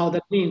 So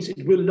that means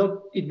it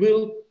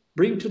will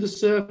bring to the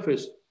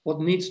surface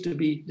what needs to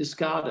be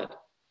discarded.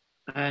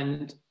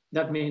 And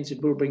that means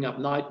it will bring up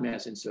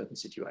nightmares in certain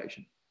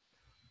situations.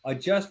 I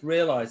just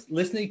realized,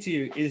 listening to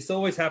you, this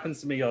always happens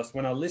to me, Jost,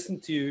 when I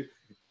listen to you,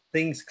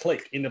 things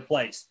click into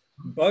place.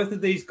 Both of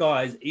these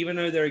guys, even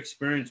though their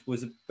experience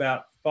was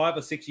about 5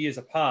 or 6 years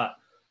apart,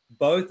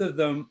 both of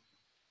them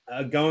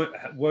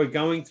were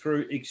going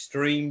through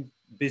extreme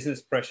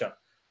business pressure.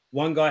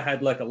 One guy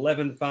had like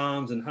 11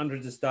 farms and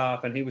hundreds of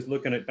staff, and he was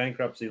looking at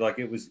bankruptcy like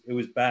it was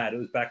bad. It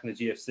was back in the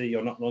GFC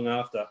or not long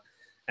after.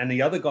 And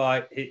the other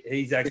guy,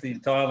 he's actually in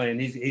Thailand.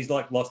 He's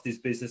like lost his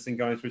business and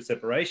going through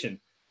separation.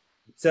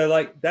 So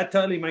like that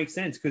totally makes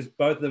sense because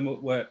both of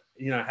them were,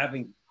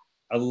 having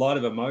a lot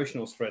of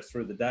emotional stress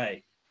through the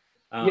day.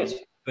 Yes.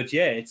 But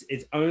yeah,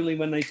 it's only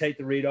when they take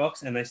the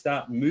Redox and they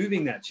start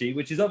moving that chi,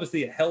 which is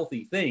obviously a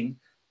healthy thing,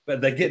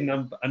 but they get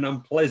an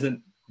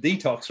unpleasant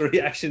detox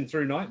reaction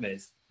through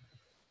nightmares.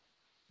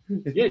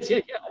 Yes,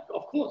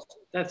 of course.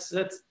 That's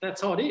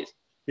how it is.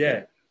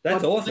 Yeah,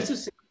 that's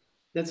awesome.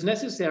 That's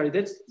necessary.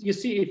 You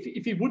see,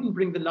 if you wouldn't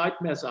bring the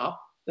nightmares up,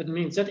 that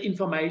means that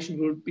information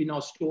will be now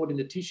stored in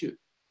the tissue.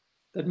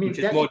 That means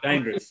which is more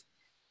dangerous.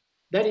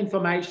 That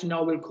information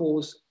now will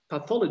cause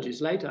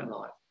pathologies later in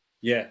life.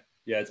 Yeah,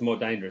 it's more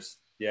dangerous.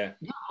 Yeah,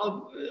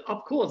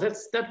 of course.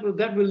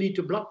 That will lead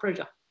to blood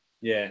pressure.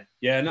 Yeah.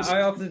 No,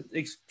 I often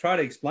try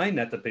to explain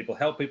that to people,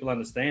 help people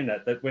understand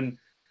that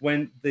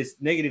when this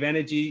negative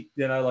energy,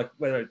 like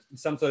whether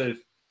it's some sort of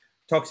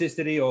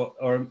toxicity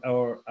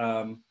or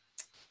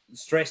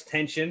stress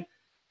tension,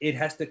 it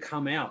has to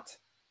come out.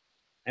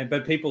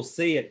 but people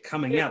see it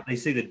coming Yeah. out. They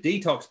see the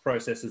detox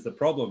process as the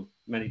problem,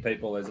 many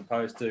people, as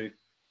opposed to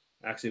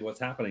actually what's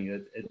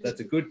happening. That's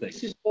a good thing.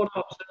 This is what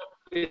I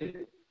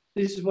observed.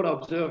 This is what I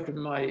observed in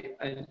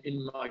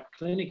my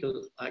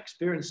clinical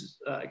experiences,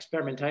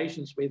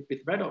 experimentations with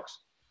Redox,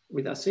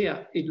 with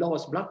ASEA. It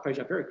lowers blood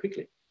pressure very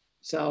quickly.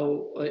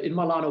 So in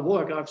my line of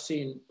work, I've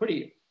seen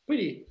pretty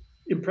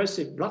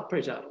impressive blood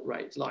pressure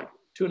rates, like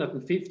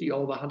 250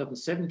 over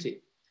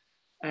 170.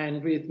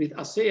 And with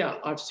ASEA,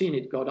 I've seen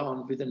it go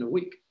down within a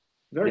week,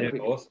 very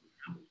quickly. Awesome.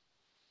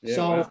 Yeah,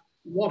 So wow.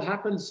 what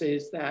happens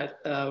is that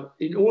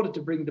in order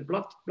to bring the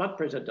blood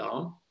pressure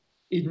down,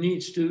 it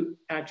needs to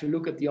actually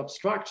look at the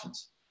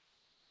obstructions.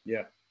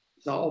 Yeah.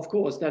 So of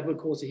course that will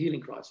cause a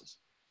healing crisis.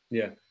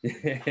 Yeah.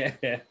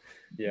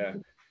 Yeah.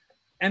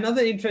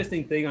 Another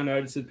interesting thing I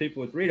noticed with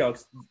people with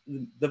redox,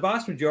 the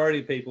vast majority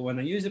of people, when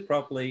they use it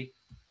properly,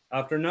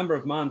 after a number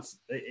of months,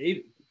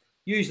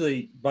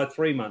 usually by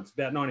 3 months,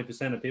 about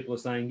 90% of people are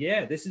saying,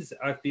 yeah,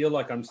 I feel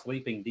like I'm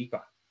sleeping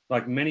deeper.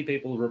 Like many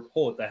people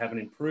report they have an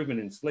improvement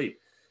in sleep.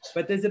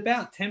 But there's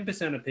about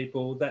 10% of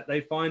people that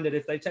they find that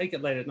if they take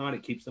it late at night,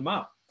 it keeps them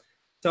up.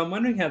 So I'm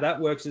wondering how that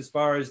works as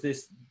far as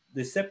this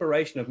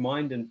separation of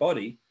mind and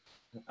body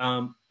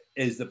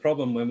is the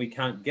problem when we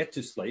can't get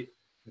to sleep.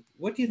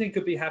 What do you think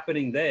could be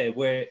happening there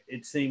where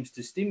it seems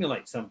to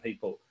stimulate some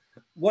people?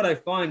 What I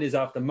find is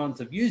after months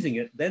of using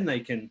it, then they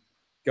can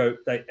go,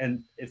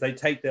 and if they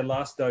take their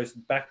last dose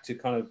back to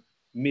kind of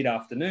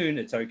mid-afternoon,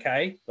 it's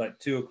okay. Like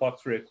 2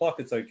 o'clock, 3 o'clock,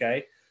 it's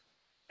okay.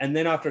 And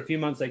then after a few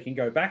months, they can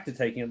go back to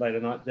taking it late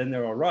at night, then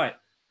they're all right.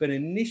 But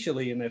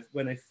initially,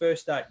 when they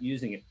first start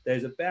using it,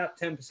 there's about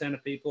 10%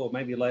 of people, or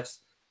maybe less,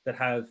 that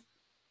have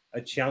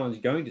a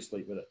challenge going to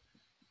sleep with it.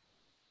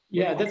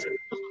 Yeah,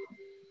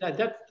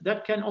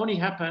 that can only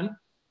happen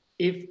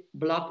if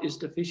blood is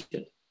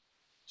deficient.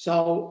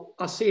 So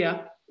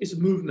ASEA is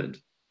movement.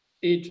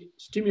 It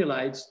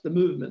stimulates the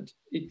movement.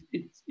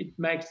 It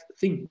makes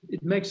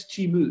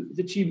chi move,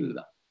 the chi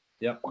mover.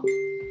 Yeah.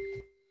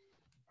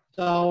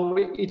 So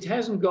it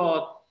hasn't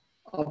got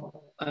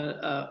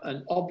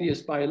an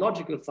obvious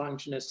biological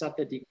function as such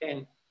that you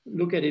can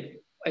look at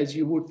it as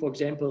you would, for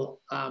example,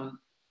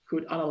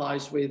 could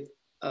analyze with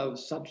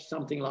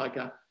something like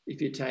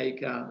if you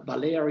take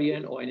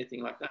valerian or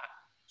anything like that.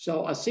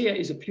 So ASEA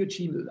is a pure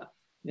chi mover.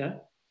 Yeah.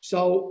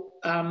 So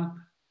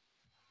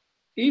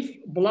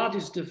if blood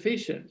is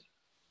deficient,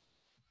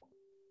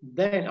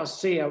 then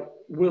ASEA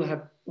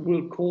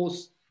will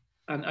cause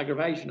an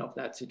aggravation of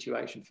that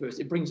situation first.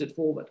 It brings it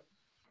forward.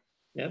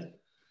 Yes.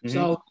 Mm-hmm.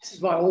 So this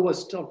is why I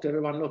always talk to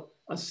everyone, look,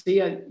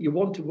 ASEA, you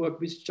want to work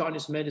with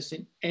Chinese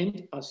medicine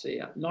and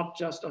ASEA, not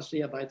just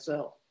ASEA by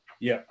itself.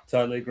 Yeah,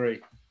 totally agree.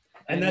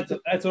 And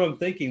that's what I'm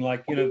thinking.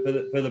 Like, you know,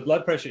 for the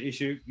blood pressure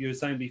issue you were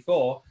saying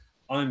before,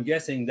 I'm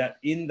guessing that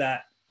in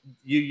that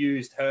you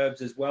used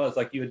herbs as well as,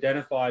 like, you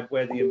identified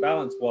where the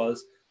imbalance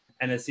was,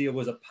 and ASEA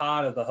was a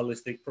part of the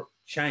holistic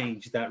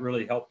change that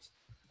really helped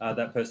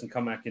that person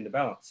come back into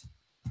balance.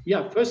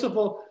 Yeah, first of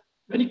all,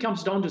 when it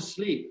comes down to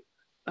sleep,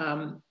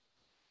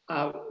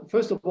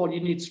 first of all,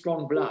 you need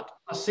strong blood.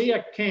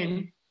 ASEA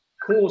can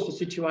cause a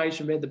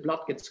situation where the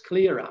blood gets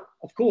clearer.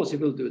 Of course, it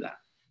will do that.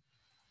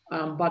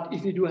 But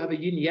if you do have a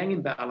yin-yang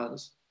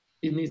imbalance,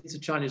 it needs the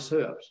Chinese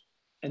herbs.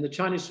 And the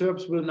Chinese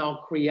herbs will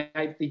now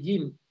create the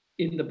yin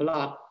in the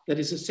blood that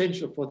is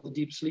essential for the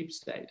deep sleep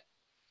state.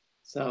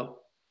 So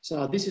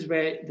this is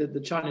where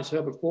the Chinese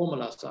herbal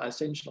formulas are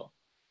essential.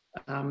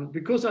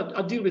 Because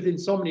I deal with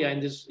insomnia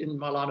in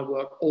my line of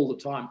work all the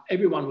time.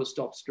 Everyone will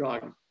stop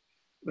drugs.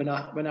 When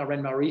I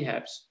ran my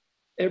rehabs,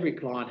 every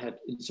client had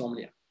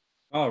insomnia.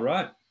 Oh,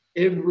 right.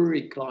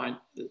 Every client,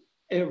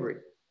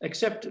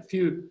 except a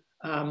few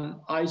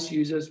ice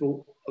users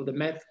or the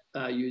meth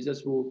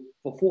users who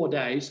for 4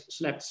 days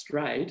slept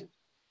straight,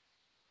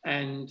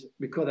 and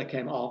because they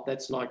came off,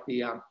 that's like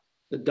the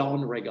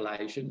down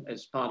regulation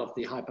as part of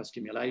the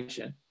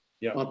hyperstimulation.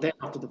 Yeah. But then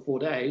after the 4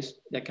 days,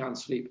 they can't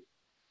sleep.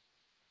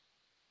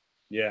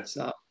 Yeah.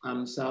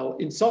 So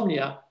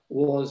insomnia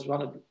was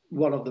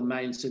one of the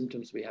main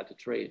symptoms we had to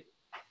treat.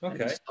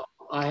 Okay. So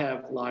I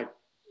have like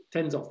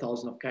tens of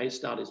thousands of case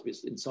studies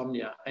with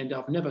insomnia, and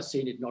I've never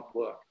seen it not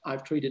work.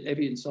 I've treated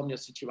every insomnia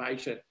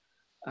situation,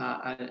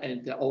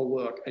 and they all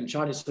work. And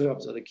Chinese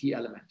herbs are the key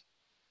element.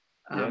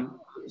 Yeah.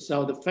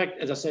 So the fact,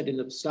 as I said in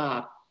the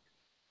start,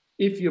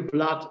 if your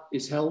blood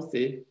is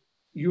healthy,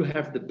 you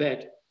have the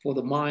bet for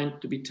the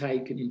mind to be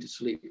taken into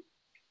sleep.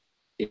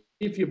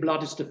 If your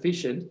blood is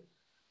deficient,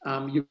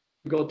 you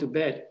go to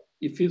bed,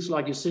 it feels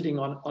like you're sitting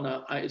on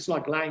it's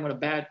like lying on a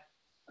bad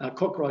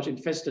cockroach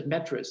infested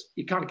mattress.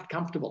 You can't get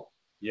comfortable.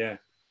 Yeah.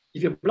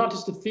 If your blood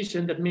is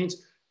deficient, that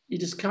means you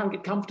just can't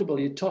get comfortable.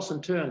 You toss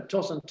and turn,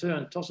 toss and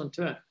turn, toss and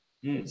turn.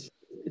 Mm.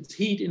 It's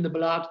heat in the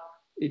blood.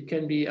 It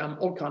can be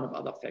all kind of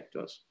other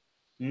factors.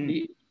 Mm.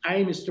 The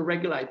aim is to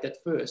regulate that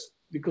first,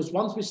 because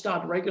once we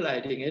start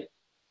regulating it,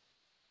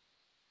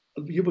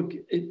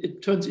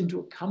 it turns into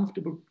a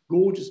comfortable,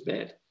 gorgeous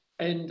bed.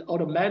 And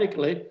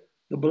automatically,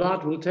 the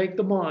blood will take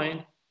the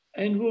mind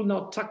and will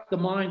now tuck the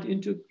mind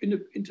into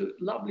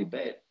a lovely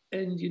bed.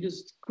 and you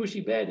just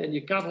cushy bed and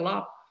you cuddle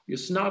up, you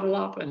snuggle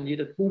up, and you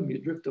just boom, you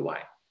drift away.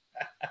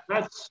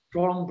 That's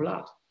strong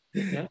blood.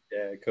 Yeah.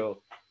 Yeah,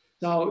 cool.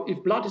 So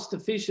if blood is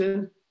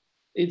deficient,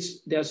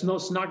 there's no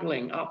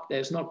snuggling up,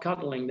 there's no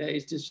cuddling there.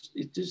 It's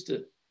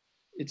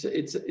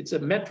a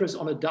mattress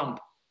on a dump.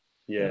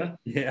 Yeah,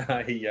 yeah,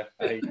 I hear you.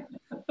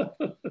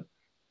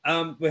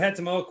 We had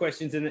some more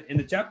questions in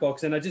the chat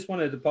box, and I just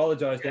wanted to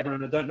apologize to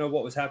everyone. I don't know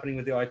what was happening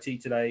with the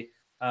IT today.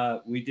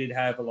 We did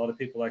have a lot of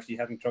people actually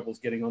having troubles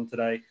getting on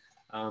today.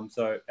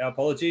 So our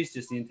apologies,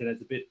 just the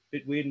internet's a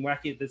bit weird and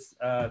wacky at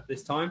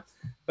this time.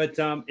 But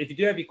if you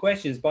do have your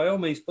questions, by all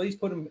means, please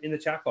put them in the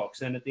chat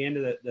box. And at the end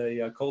of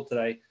the call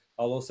today,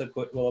 I'll also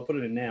I'll put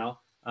it in now.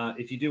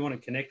 If you do want to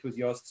connect with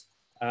Jost,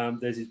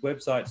 there's his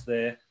websites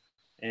there,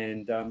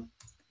 and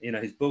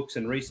his books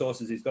and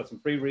resources. He's got some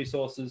free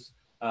resources,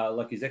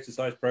 like his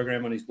exercise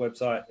program on his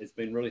website. It's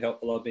been really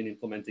helpful. I've been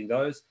implementing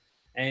those.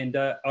 And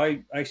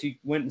I actually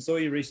went and saw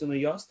you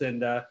recently, Jost,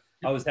 and I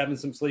was having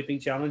some sleeping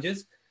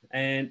challenges.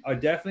 And I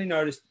definitely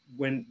noticed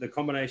when the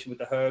combination with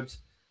the herbs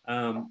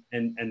and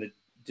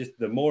just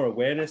the more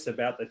awareness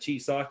about the chi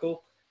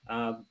cycle,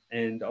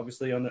 and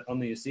obviously on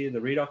the ASEA, the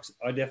Redox,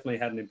 I definitely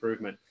had an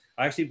improvement.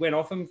 I actually went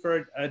off them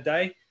for a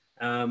day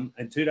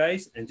and 2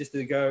 days, and just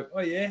to go, oh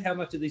yeah, how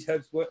much are these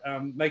herbs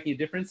making a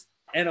difference?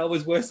 And I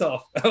was worse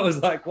off. I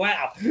was like,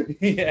 wow.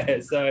 Yeah.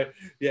 So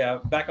yeah,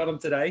 back on them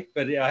today.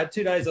 But yeah, I had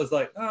 2 days. I was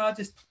like, oh,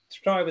 just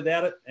try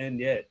without it. And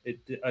yeah,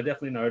 I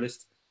definitely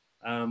noticed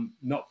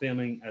not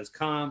feeling as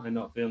calm and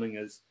not feeling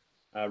as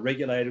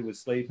regulated with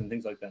sleep and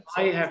things like that.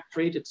 So, I have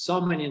treated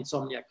so many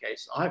insomnia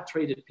cases. I've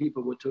treated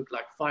people who took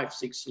like 5,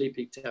 6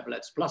 sleeping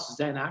tablets plus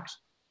Xanax,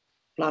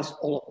 plus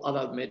all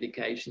other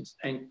medications,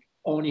 and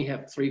only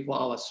have 3-4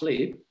 hours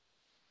sleep.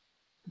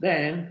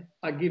 Then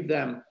I give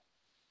them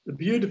the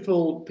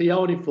beautiful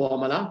peony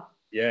formula.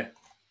 Yeah.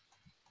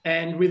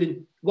 And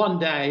within 1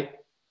 day,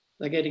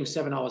 they're getting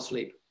 7 hours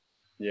sleep.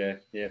 Yeah,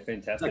 yeah,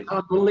 fantastic. I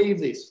can't believe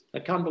this. I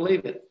can't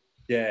believe it.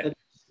 Yeah.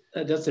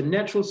 That's a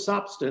natural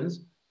substance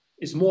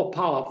is more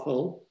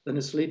powerful than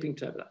a sleeping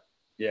tablet.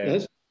 Yeah.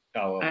 Yes?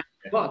 Oh, well, yeah.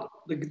 But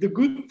the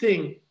good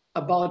thing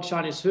about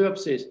Chinese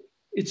herbs is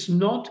it's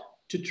not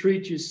to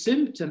treat your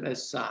symptom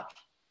as such.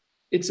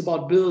 It's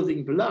about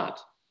building blood.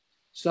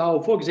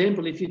 So, for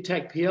example, if you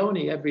take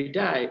peony every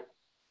day,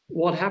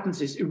 what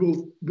happens is it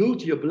will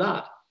build your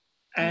blood,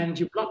 and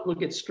your blood will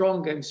get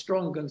stronger and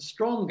stronger and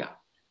stronger.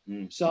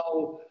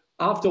 So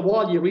after a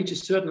while, you reach a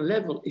certain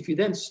level. If you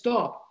then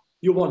stop,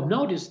 you won't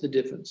notice the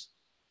difference.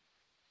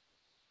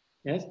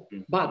 Yes.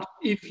 But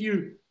if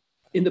you,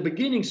 in the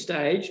beginning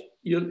stage,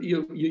 your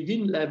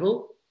yin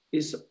level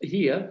is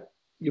here,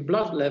 your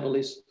blood level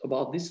is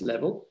about this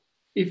level.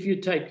 If you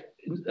take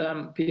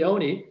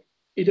peony,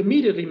 it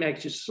immediately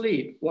makes you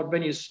sleep.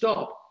 When you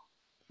stop,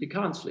 you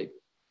can't sleep.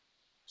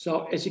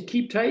 So as you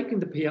keep taking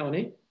the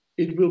peony,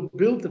 it will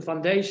build the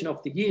foundation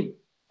of the yin.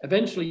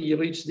 Eventually you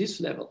reach this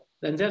level,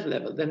 then that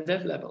level, then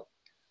that level.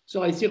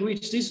 So as you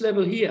reach this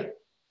level here,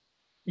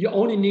 you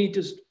only need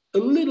just a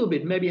little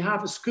bit, maybe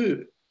half a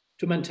scoop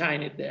to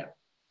maintain it there.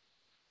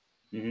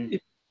 Then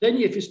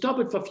if you stop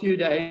it for a few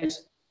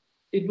days,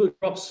 it will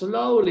drop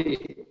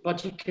slowly,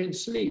 but you can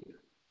sleep.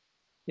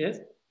 Yes?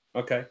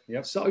 Okay,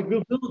 yep. So it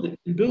will build it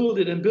and build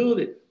it and build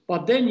it.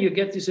 But then you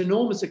get this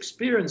enormous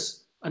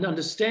experience and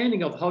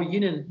understanding of how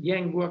yin and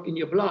yang work in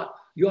your blood.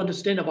 You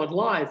understand about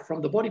life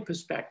from the body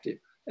perspective.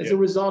 As a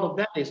result of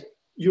that is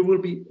you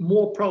will be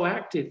more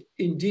proactive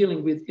in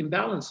dealing with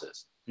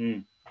imbalances.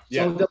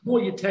 So the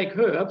more you take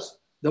herbs,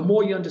 the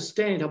more you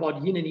understand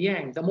about yin and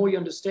yang, the more you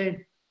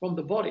understand from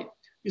the body.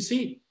 You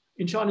see,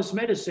 in Chinese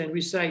medicine,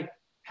 we say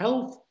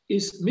health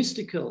is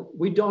mystical.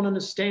 We don't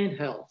understand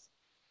health.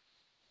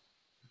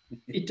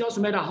 It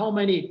doesn't matter how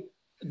many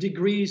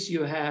degrees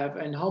you have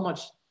and how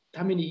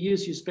many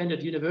years you spend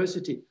at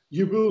university,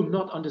 you will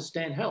not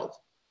understand health.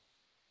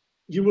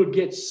 You will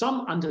get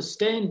some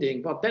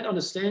understanding, but that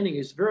understanding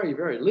is very,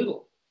 very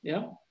little.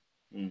 Yeah.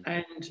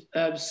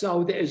 And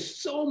so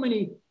there's so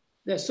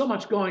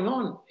much going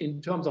on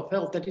in terms of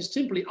health that is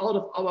simply out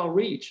of our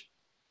reach.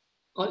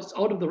 It's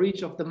out of the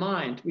reach of the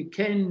mind. We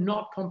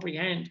cannot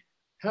comprehend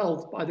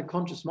health by the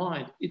conscious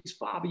mind. It's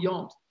far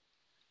beyond.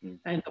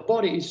 And the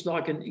body is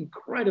like an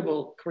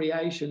incredible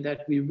creation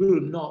that we will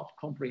not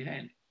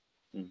comprehend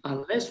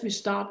unless we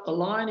start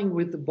aligning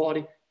with the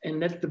body and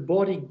let the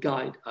body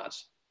guide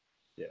us.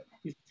 Yeah.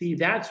 You see,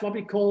 that's what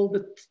we call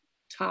the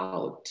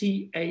Tao,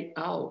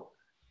 T-A-O.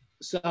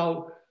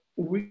 So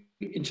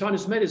in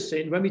Chinese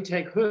medicine, when we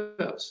take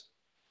herbs,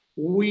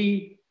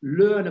 we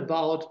learn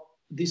about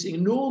this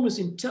enormous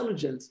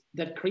intelligence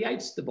that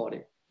creates the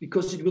body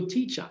because it will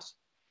teach us.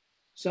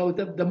 So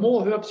the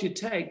more herbs you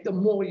take, the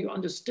more your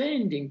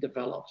understanding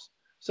develops.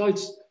 So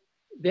it's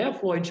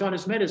therefore in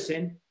Chinese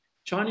medicine,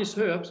 Chinese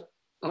herbs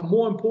are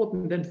more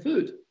important than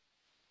food.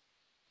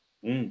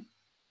 Yeah.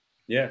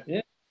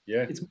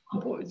 It's more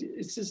important.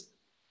 It's just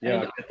I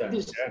get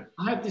that.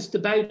 I have this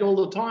debate all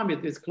the time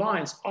with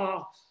clients.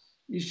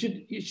 You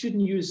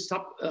shouldn't use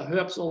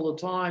herbs all the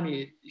time.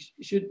 You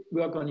should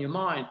work on your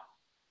mind.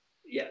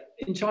 yeah,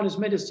 in Chinese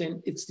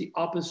medicine, it's the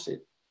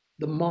opposite.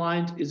 The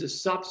mind is a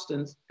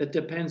substance that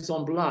depends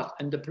on blood,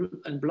 and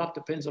blood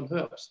depends on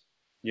herbs.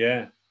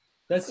 Yeah,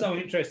 that's so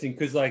interesting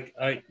because,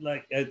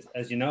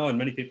 as you know, and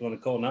many people on the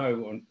call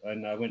know,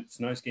 and I went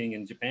snow skiing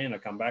in Japan. I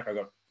come back, I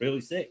got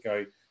really sick.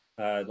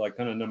 Like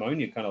kind of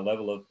pneumonia kind of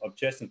level of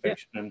chest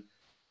infection,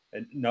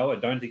 and no, I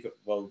don't think.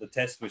 Well, the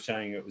test was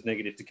showing it was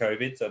negative to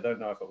COVID, so I don't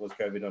know if it was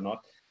COVID or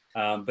not.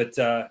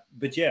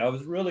 But yeah, I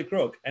was really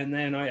crook. And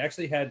then I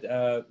actually had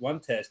one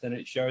test, and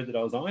it showed that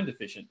I was iron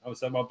deficient.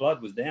 So my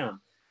blood was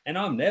down, and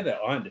I'm never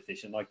iron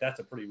deficient. Like that's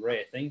a pretty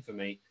rare thing for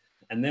me.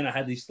 And then I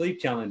had these sleep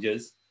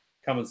challenges.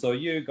 Come and saw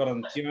you, got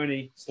on the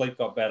peony, sleep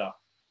got better.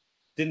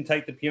 Didn't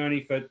take the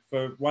peony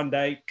for one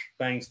day,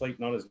 bang, sleep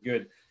not as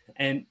good.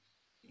 And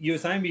you were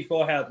saying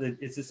before how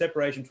it's the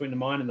separation between the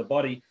mind and the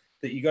body,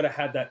 that you got to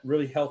have that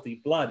really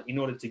healthy blood in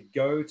order to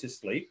go to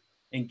sleep.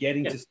 And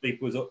getting to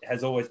sleep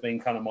has always been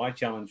kind of my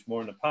challenge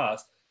more in the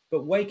past.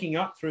 But waking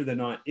up through the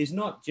night is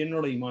not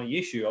generally my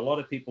issue. A lot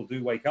of people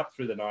do wake up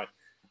through the night.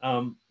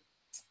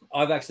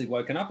 I've actually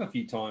woken up a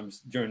few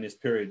times during this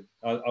period.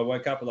 I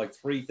woke up at like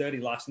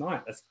 3:30 last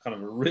night. That's kind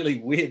of a really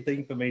weird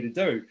thing for me to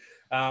do.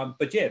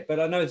 But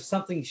I know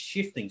something's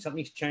shifting,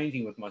 something's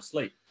changing with my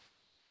sleep.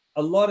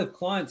 A lot of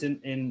clients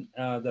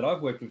that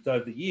I've worked with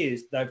over the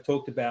years, they've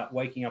talked about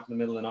waking up in the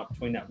middle of the night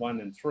between that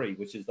 1 and 3,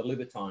 which is the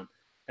liver time.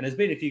 And there's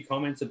been a few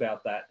comments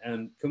about that.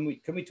 And can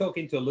we talk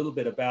into a little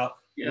bit about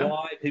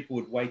why people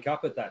would wake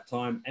up at that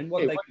time and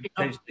what they could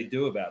potentially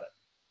do about it?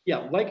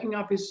 Yeah, waking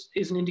up is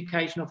an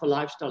indication of a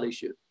lifestyle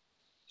issue.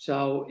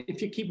 So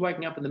if you keep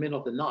waking up in the middle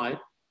of the night,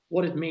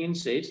 what it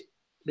means is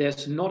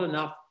there's not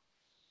enough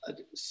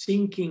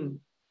sinking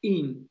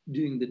in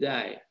during the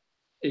day.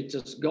 It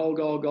just go,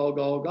 go, go,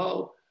 go,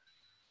 go.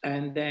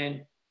 And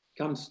then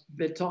comes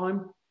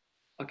bedtime.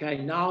 Okay,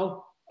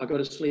 now I go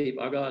to sleep.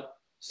 I got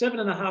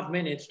 7.5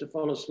 minutes to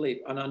fall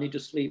asleep, and I need to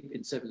sleep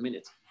in 7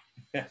 minutes.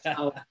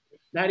 So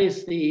that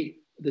is the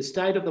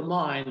state of the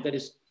mind that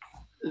is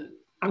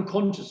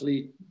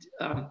unconsciously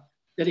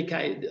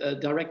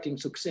directing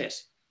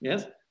success.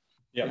 Yes.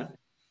 Yeah.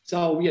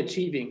 So we're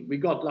achieving. We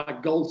got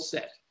like goals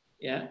set.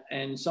 Yeah.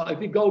 And so if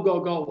we go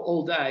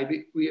all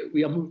day,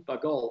 we are moved by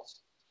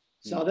goals.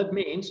 So that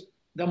means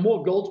the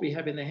more goals we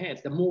have in the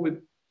head, the more we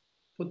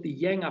put the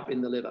yang up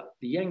in the liver.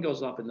 The yang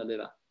goes up in the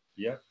liver.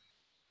 Yeah.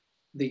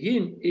 The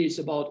yin is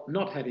about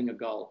not having a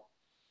goal.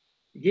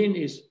 Yin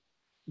is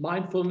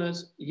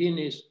mindfulness. Yin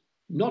is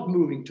not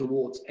moving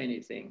towards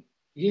anything.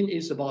 Yin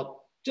is about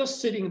just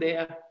sitting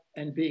there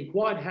and being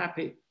quite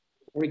happy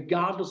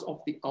regardless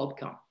of the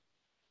outcome.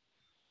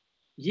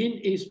 Yin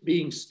is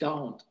being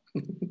stoned.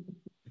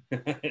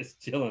 It's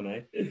chilling,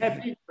 eh?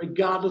 Happy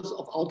regardless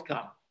of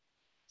outcome.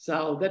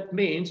 So that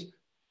means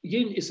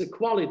yin is a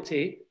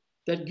quality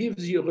that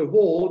gives you a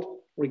reward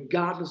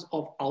regardless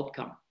of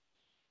outcome.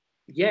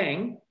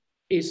 Yang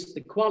is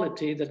the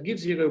quality that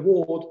gives you a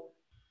reward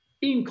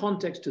in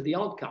context to the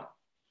outcome.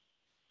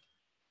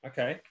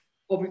 Okay.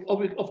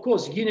 Of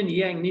course, yin and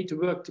yang need to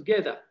work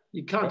together.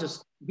 You can't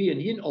just be in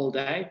yin all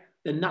day,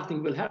 then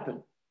nothing will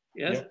happen.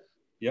 Yes?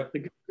 Yep.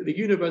 The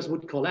universe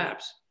would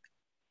collapse.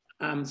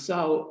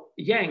 So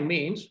yang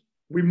means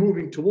we're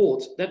moving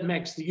towards. That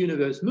makes the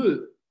universe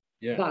move.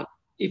 Yeah. But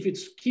if it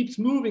keeps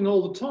moving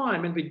all the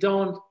time and we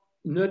don't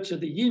nurture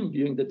the yin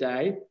during the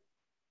day,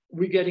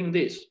 we're getting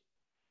this.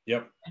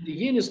 Yep. And the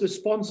yin is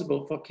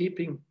responsible for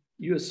keeping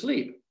you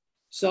asleep.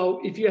 So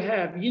if you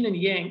have yin and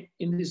yang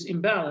in this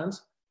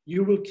imbalance,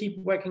 you will keep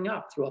waking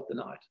up throughout the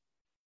night.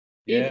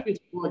 Yeah. If it's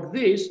like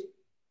this,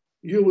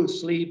 you will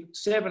sleep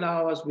 7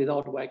 hours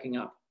without waking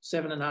up.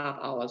 7.5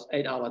 hours,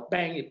 8 hours,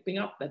 bang, you ping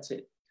up, that's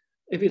it.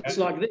 If it's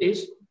like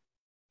this,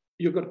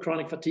 you've got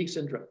chronic fatigue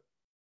syndrome.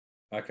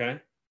 Okay.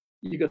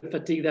 You got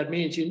fatigue, that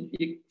means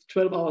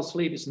 12 hours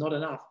sleep is not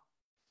enough.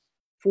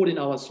 14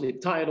 hours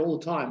sleep, tired all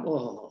the time.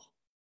 Oh,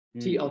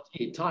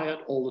 TLT, tired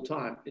all the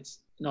time. It's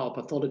now a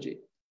pathology.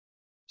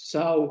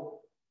 So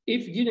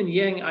if yin and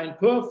yang are in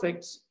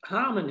perfect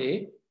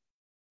harmony,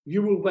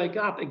 you will wake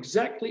up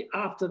exactly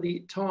after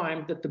the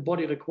time that the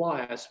body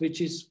requires, which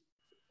is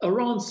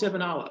around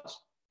 7 hours.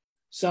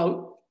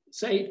 So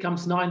say it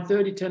comes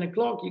 9:30, 10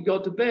 o'clock, you go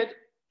to bed,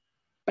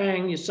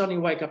 bang, you suddenly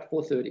wake up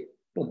 4:30,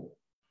 boom,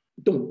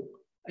 boom,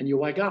 and you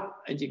wake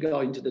up and you go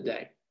into the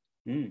day.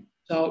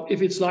 So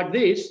if it's like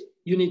this,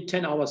 you need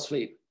 10 hours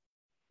sleep.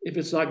 If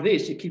it's like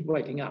this, you keep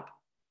waking up.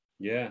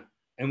 Yeah.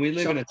 And we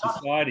live in a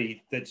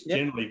society that's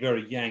generally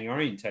very yang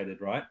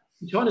orientated, right?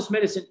 In Chinese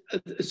medicine,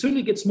 as soon as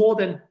it gets more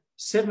than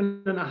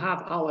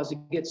 7.5 hours, it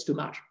gets too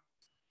much.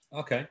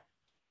 Okay.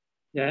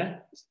 Yeah.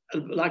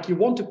 Like you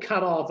want to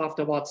cut off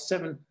after about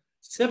 7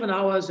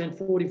 hours and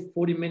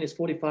 40 minutes,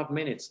 45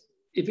 minutes.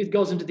 If it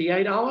goes into the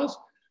 8 hours,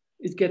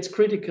 it gets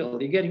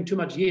critical. You're getting too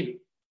much yin.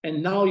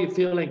 And now you're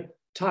feeling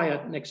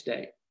tired next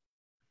day.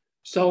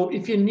 So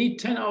if you need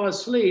 10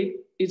 hours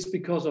sleep, it's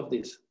because of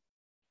this.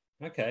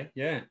 Okay.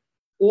 Yeah.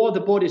 Or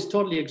the body is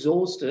totally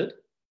exhausted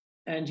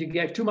and you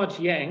gave too much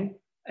yang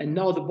and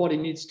now the body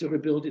needs to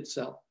rebuild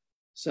itself.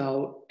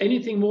 So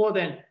anything more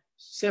than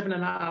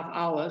 7.5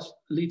 hours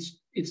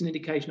it's an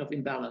indication of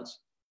imbalance.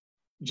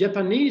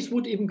 Japanese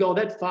would even go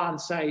that far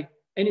and say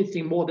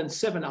anything more than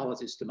 7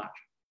 hours is too much.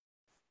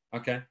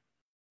 Okay.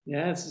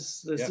 Yeah,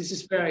 this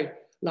is very,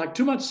 like,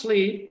 too much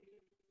sleep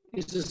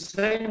is the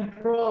same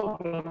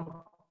problem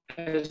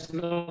as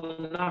not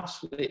enough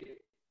sleep.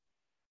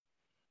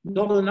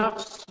 Not enough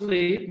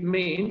sleep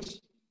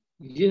means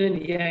yin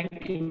and yang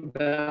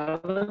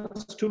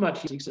imbalance, too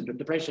much symptom,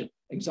 depression,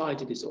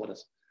 anxiety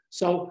disorders.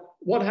 So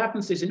what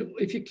happens is,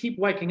 if you keep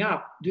waking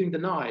up during the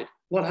night,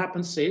 what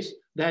happens is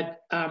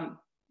that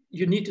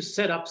you need to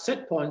set up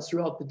set points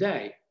throughout the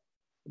day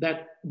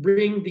that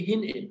bring the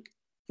yin in.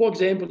 For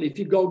example, if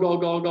you go, go,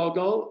 go, go,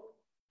 go,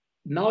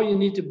 now you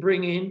need to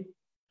bring in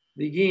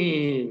the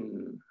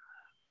yin.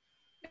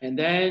 And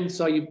then,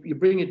 so you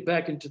bring it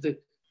back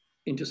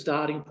into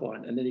starting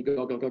point, and then you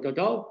go, go, go, go,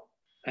 go,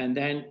 and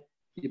then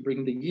you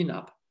bring the yin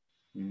up.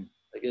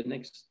 Again,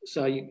 next.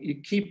 So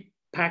you keep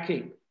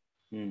packing,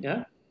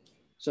 yeah?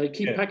 So you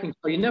keep packing,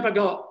 so you never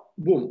go,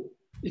 boom.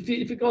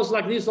 If it goes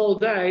like this all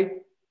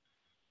day,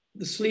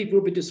 the sleep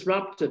will be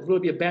disrupted, will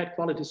be a bad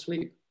quality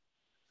sleep.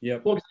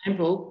 Yep. For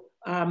example,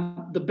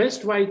 the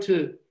best way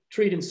to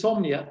treat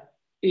insomnia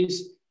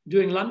is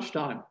during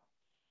lunchtime.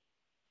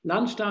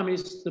 Lunchtime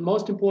is the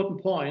most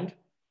important point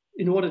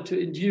in order to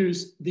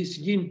induce this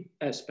yin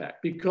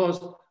aspect, because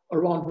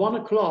around 1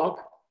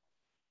 o'clock,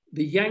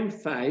 the yang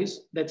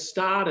phase that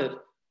started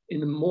in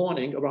the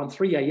morning around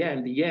 3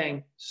 a.m., the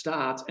yang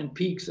starts and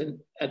peaks, and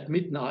at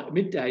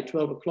midday,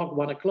 12 o'clock,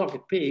 1 o'clock,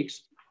 it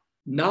peaks.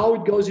 Now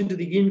it goes into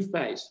the yin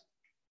phase.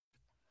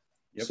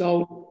 Yep.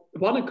 So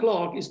 1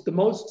 o'clock is the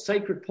most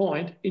sacred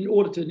point in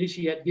order to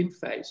initiate yin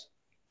phase.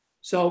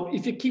 So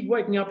if you keep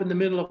waking up in the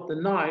middle of the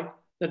night,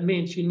 that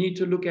means you need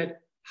to look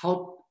at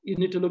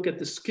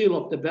the skill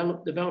of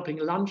developing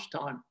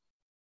lunchtime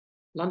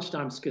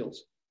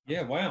skills.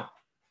 Yeah, wow.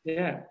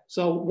 Yeah.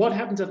 So what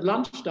happens at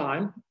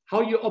lunchtime,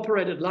 how you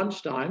operate at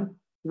lunchtime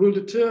will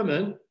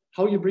determine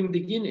how you bring the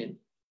yin in.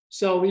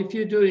 So if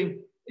you're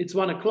doing, it's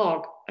 1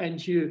 o'clock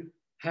and you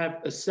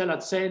have a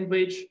salad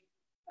sandwich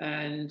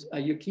and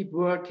you keep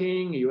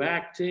working, you're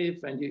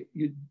active, and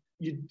you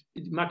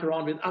muck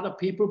around with other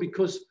people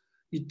because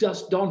you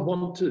just don't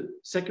want to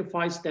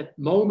sacrifice that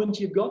moment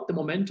you got, the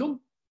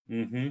momentum.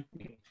 Mm-hmm.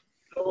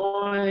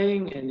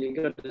 Going, and you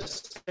got the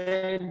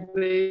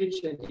sandwich,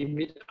 and you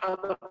meet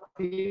other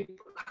people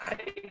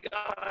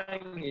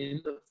going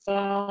in the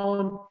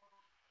phone.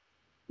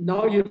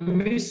 Now you're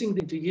missing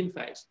the yin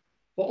phase.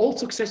 For all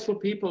successful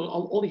people,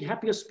 all the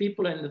happiest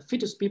people and the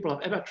fittest people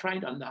I've ever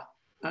trained under,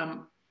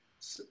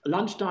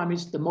 lunchtime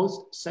is the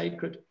most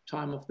sacred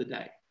time of the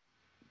day.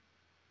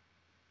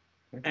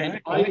 Okay.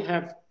 And I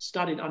have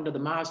studied under the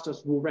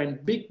masters who ran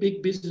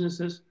big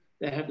businesses.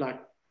 They had like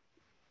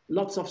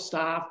lots of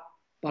staff,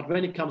 but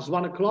when it comes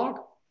 1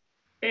 o'clock,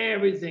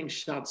 everything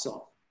shuts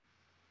off.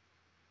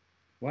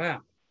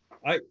 Wow.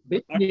 I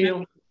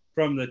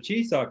from the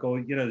Chi Cycle,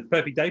 the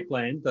Perfect Day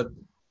Plan,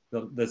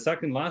 the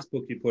second last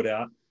book you put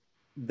out,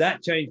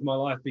 that changed my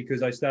life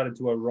because I started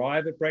to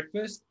arrive at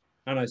breakfast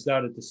and I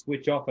started to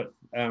switch off at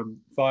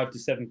 5 to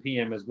 7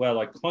 p.m. as well.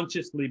 I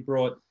consciously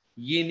brought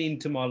yin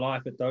into my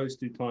life at those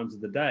 2 times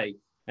of the day,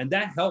 and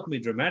that helped me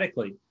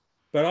dramatically.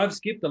 But I've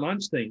skipped the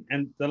lunch thing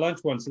and the lunch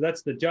one, so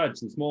that's the judge,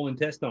 the small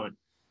intestine.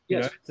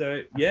 Yes.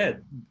 So yeah,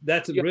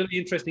 that's a really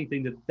interesting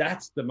thing.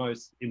 That's the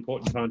most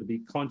important time to be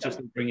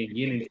consciously bringing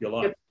yin into your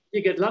life.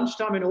 You get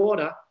lunchtime in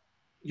order,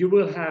 you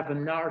will have a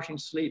nourishing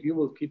sleep. You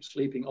will keep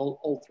sleeping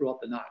all throughout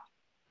the night.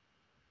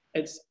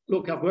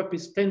 Look, I've worked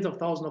with tens of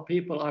thousands of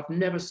people. I've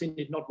never seen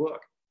it not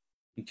work.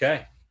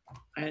 Okay.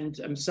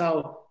 And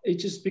so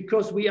it's just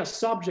because we are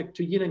subject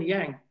to yin and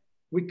yang,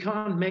 we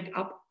can't make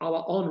up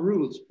our own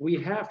rules. We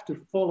have to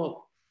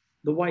follow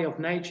the way of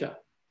nature.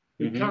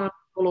 We can't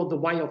follow the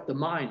way of the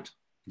mind.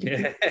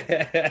 Yeah.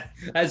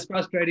 As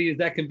frustrating as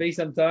that can be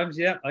sometimes.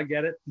 Yeah, I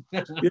get it.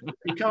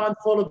 You can't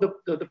follow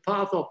the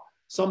path of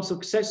some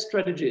success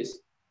strategies.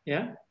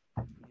 Yeah?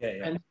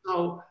 Yeah. And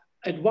so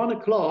at 1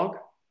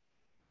 o'clock,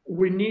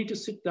 we need to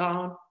sit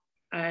down,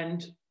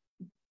 and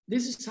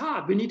this is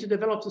hard. We need to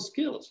develop the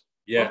skills.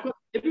 Yeah.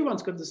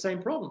 Everyone's got the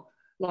same problem.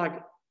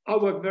 Like, I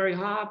work very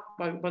hard.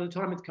 By the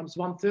time it comes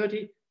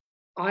 1:30,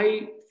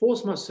 I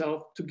force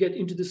myself to get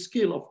into the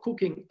skill of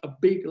cooking a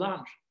big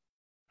lunch.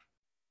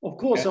 Of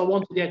course, I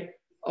want to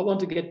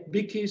get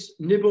bickies,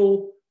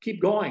 nibble, keep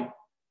going,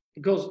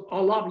 because I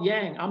love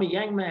yang. I'm a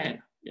yang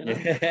man.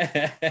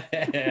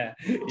 Yeah.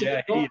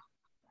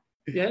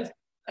 Yes.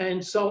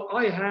 And so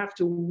I have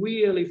to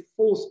really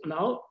force.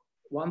 Now,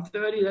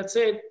 1:30, that's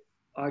it.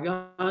 I'm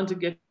going to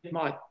get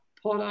my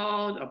pot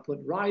out. I put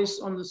rice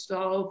on the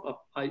stove.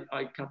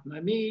 I cut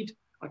my meat.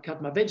 I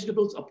cut my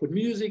vegetables. I put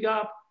music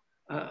up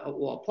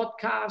or a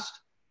podcast,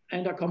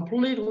 and I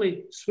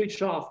completely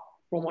switch off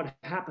from what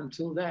happened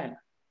till then.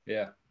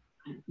 Yeah.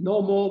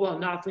 No mobile,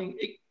 nothing.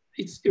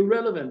 It's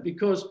irrelevant,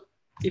 because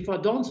if I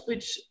don't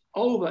switch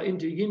over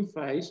into yin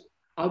phase,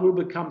 I will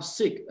become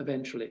sick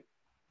eventually.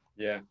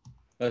 Yeah,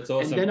 that's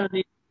awesome.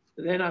 And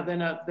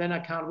then I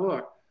can't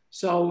work.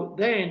 So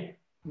then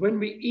when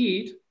we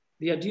eat,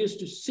 The idea is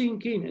to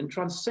sink in and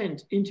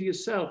transcend into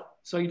yourself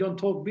so you don't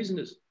talk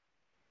business.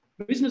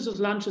 Business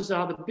lunches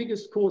are the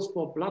biggest cause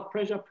for blood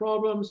pressure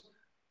problems,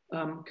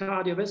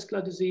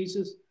 cardiovascular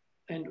diseases,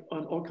 and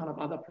all kind of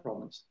other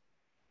problems.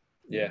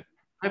 Yeah.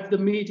 Have the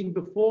meeting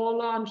before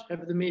lunch,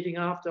 have the meeting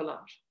after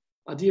lunch,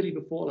 ideally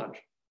before lunch,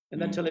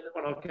 and then tell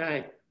everyone,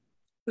 okay.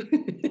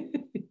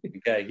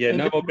 Okay, yeah,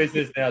 no more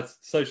business now. It's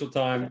social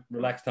time,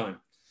 relaxed time.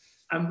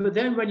 But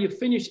then when you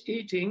finish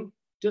eating,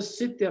 just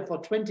sit there for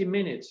 20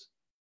 minutes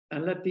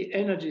and let the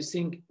energy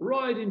sink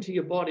right into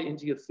your body,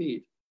 into your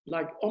feet,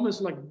 like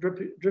almost like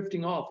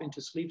drifting off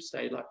into sleep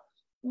state, like,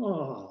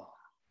 oh,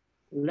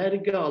 let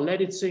it go,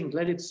 let it sink,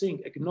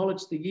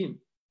 acknowledge the yin.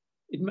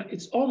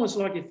 It's almost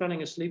like you're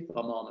falling asleep for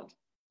a moment.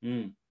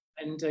 And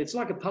it's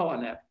like a power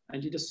nap.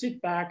 And you just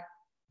sit back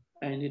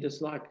and you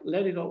just like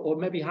let it, or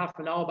maybe half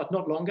an hour, but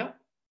not longer.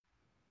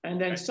 And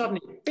then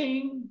suddenly,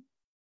 bing,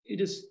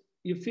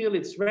 you feel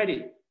it's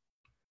ready.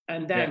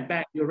 And then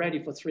bang, you're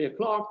ready for 3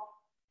 o'clock.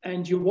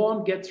 And you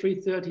won't get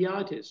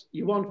 3:30itis.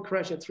 You won't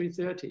crash at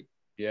 3:30.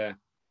 Yeah.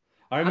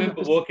 I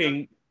remember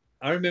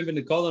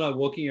Nicole and I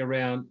walking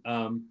around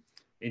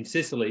in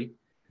Sicily,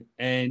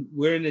 and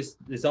we're in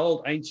this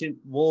old ancient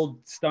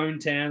walled stone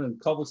town and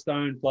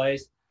cobblestone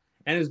place,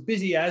 and it was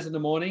busy as in the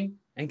morning,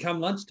 and come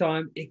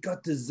lunchtime it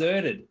got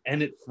deserted,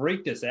 and it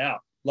freaked us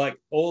out. Like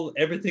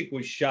everything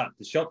was shut,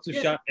 the shops were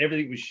shut,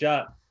 everything was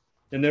shut,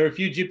 and there were a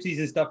few gypsies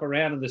and stuff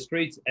around in the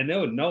streets, and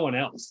there was no one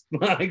else.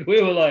 Like we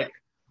were like,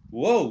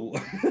 whoa.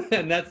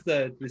 And that's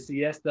the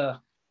siesta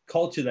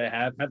culture they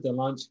have their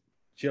lunch,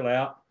 chill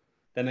out,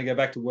 then they go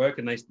back to work,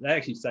 and they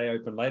actually stay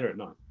open later at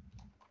night.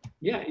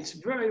 Yeah, it's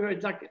very, very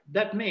like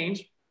that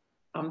means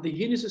the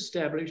yin is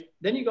established.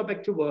 Then you go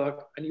back to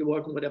work and you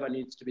work on whatever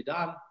needs to be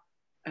done.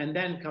 And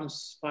then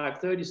comes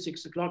 5:30,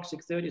 6 o'clock,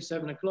 6:30,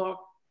 7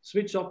 o'clock,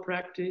 switch off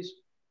practice,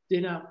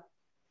 dinner,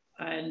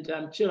 and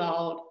chill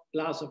out,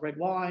 glass of red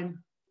wine,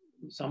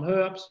 some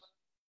herbs.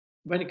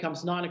 When it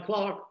comes 9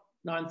 o'clock,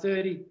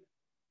 9:30,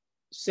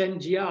 Sen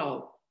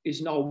Jiao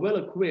is now well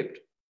equipped.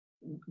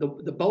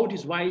 The boat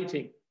is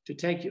waiting to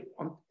take you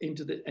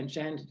into the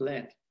enchanted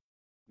land.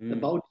 The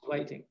boat is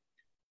waiting.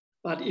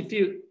 But if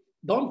you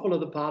don't follow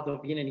the path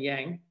of yin and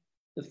yang,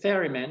 the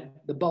ferryman,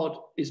 the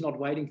boat is not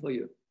waiting for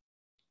you.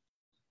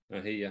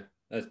 I hear you.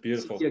 That's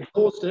beautiful. So you're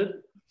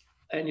exhausted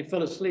and you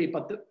fell asleep,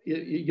 but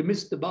you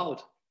missed the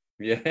boat.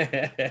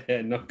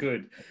 Yeah, not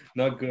good.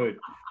 Not good.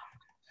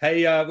 Hey,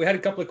 we had a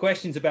couple of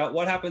questions about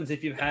what happens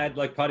if you've had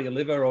like part of your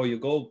liver or your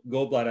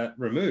gallbladder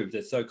removed.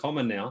 It's so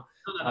common now.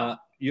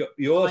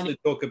 You also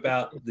talk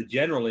about the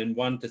general in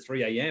 1 to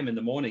 3 a.m. in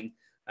the morning.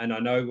 And I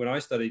know when I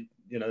studied,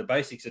 the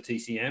basics of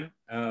TCM,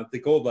 the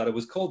gallbladder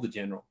was called the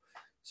general.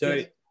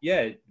 So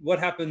what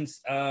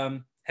happens?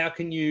 How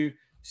can you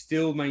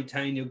still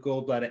maintain your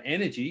gallbladder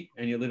energy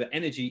and your liver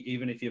energy,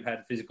 even if you've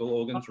had physical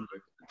organs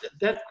removed?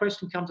 That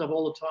question comes up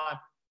all the time.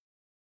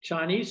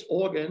 Chinese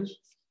organs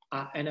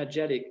are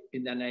energetic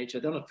in their nature.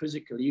 They're not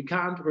physical. You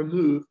can't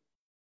remove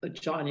a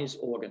Chinese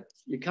organ.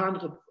 You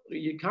can't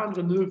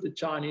remove the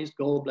Chinese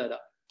gallbladder.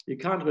 You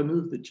can't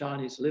remove the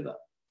Chinese liver.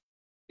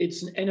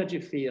 It's an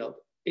energy field.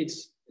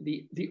 It's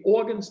the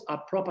organs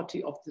are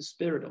property of the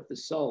spirit, of the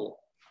soul.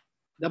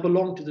 They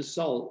belong to the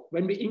soul.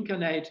 When we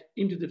incarnate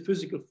into the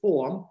physical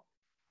form,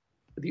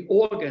 the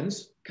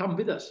organs come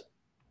with us.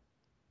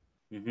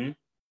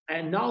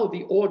 And now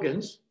the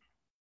organs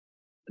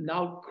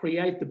now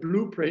create the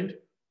blueprint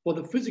for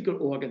the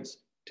physical organs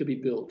to be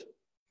built.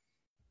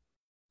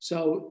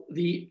 So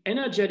the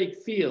energetic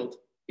field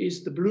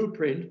is the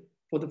blueprint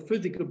for the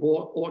physical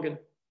organ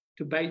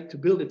to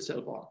build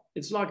itself on.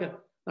 It's like a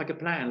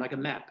plan, like a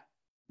map.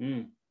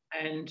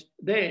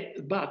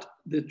 But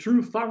the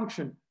true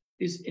function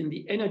is in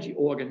the energy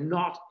organ,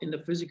 not in the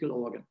physical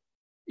organ.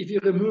 If you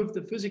remove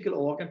the physical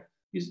organ,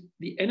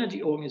 the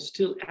energy organ is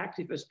still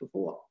active as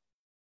before.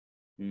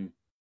 When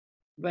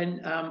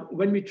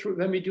we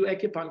do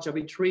acupuncture,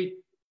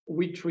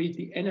 we treat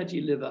the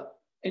energy liver,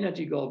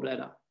 energy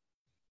gallbladder.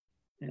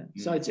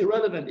 So it's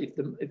irrelevant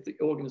if the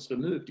organ is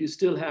removed. You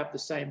still have the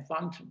same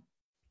function.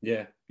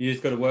 Yeah, you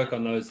just got to work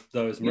on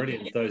those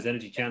meridians, those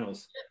energy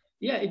channels.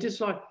 Yeah, it is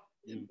like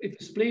if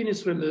the spleen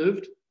is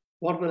removed,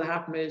 what will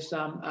happen is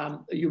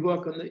you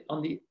work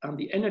on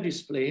the energy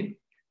spleen,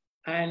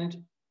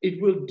 and it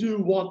will do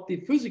what the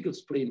physical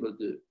spleen will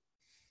do.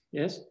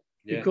 Yes,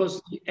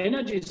 because the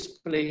energy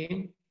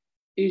spleen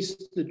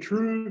is the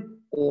true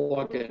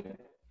organ.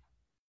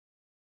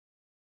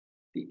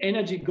 The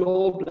energy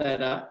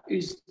gallbladder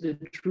is the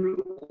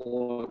true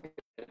organ.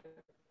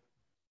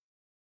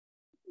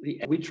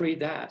 We treat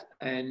that,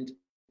 and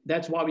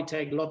that's why we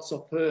take lots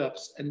of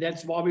herbs, and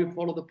that's why we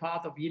follow the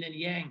path of yin and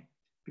yang.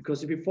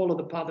 Because if we follow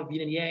the path of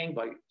yin and yang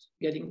by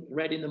getting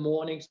ready in the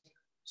mornings,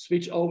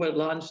 switch over at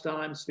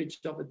lunchtime, switch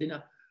off at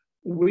dinner,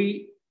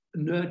 we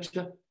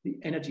nurture the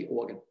energy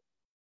organ.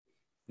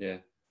 Yeah.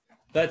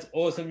 That's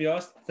awesome,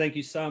 Jost. Thank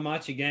you so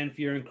much again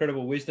for your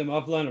incredible wisdom.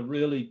 I've learned a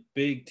really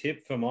big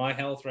tip for my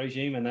health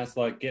regime, and that's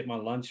like get my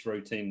lunch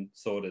routine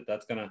sorted.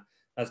 That's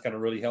gonna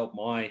really help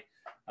my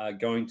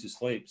going to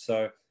sleep.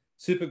 So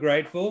super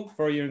grateful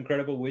for your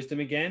incredible wisdom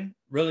again.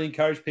 Really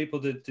encourage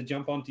people to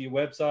jump onto your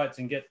websites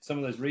and get some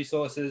of those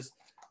resources,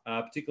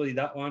 particularly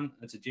that one.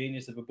 It's a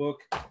genius of a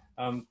book.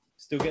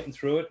 Still getting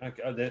through it.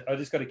 I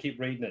just got to keep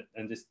reading it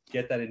and just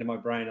get that into my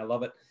brain. I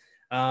love it.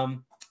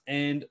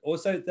 And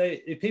also,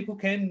 if people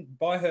can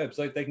buy herbs,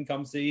 like they can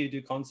come see you,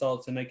 do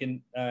consults, and they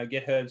can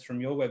get herbs from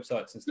your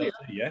websites and stuff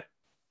too, yeah?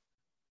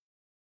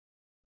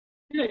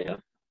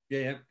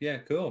 Yeah,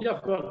 cool. Yeah,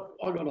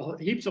 I've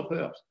got heaps of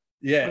herbs.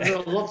 Yeah.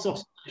 I've got lots of.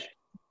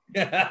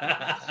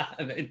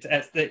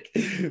 Fantastic.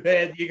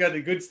 Man, you got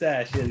the good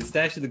stash. Yeah, the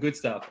stash of the good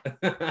stuff.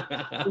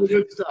 The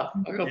good stuff.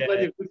 I got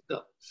plenty of good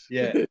stuff.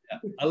 Yeah.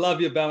 I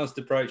love your balanced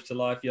approach to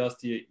life,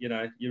 Jost. You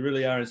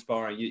really are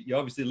inspiring. You're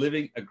obviously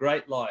living a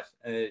great life.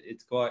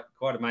 It's quite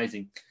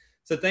amazing.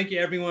 So thank you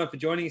everyone for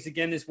joining us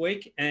again this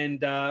week, and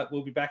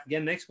we'll be back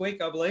again next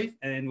week, I believe,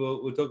 and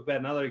we'll talk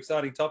about another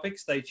exciting topic.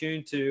 Stay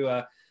tuned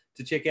to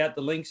check out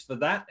the links for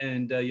that,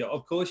 and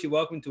of course you're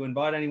welcome to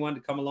invite anyone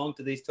to come along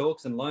to these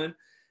talks and learn.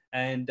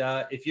 And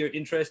if you're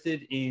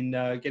interested in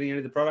getting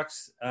into the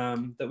products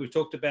that we've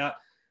talked about,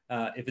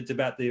 if it's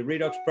about the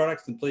Redox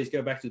products, then please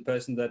go back to the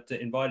person that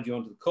invited you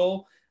onto the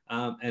call.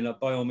 And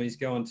by all means,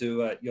 go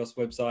onto Jost's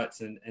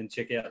websites and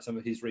check out some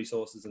of his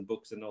resources and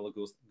books and all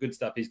the good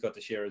stuff he's got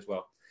to share as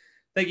well.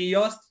 Thank you,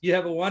 Jost. You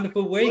have a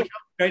wonderful week.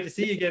 Great to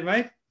see you again,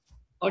 mate.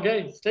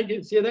 Okay, thank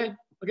you. See you then.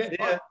 Okay.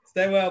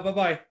 Stay well.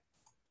 Bye-bye.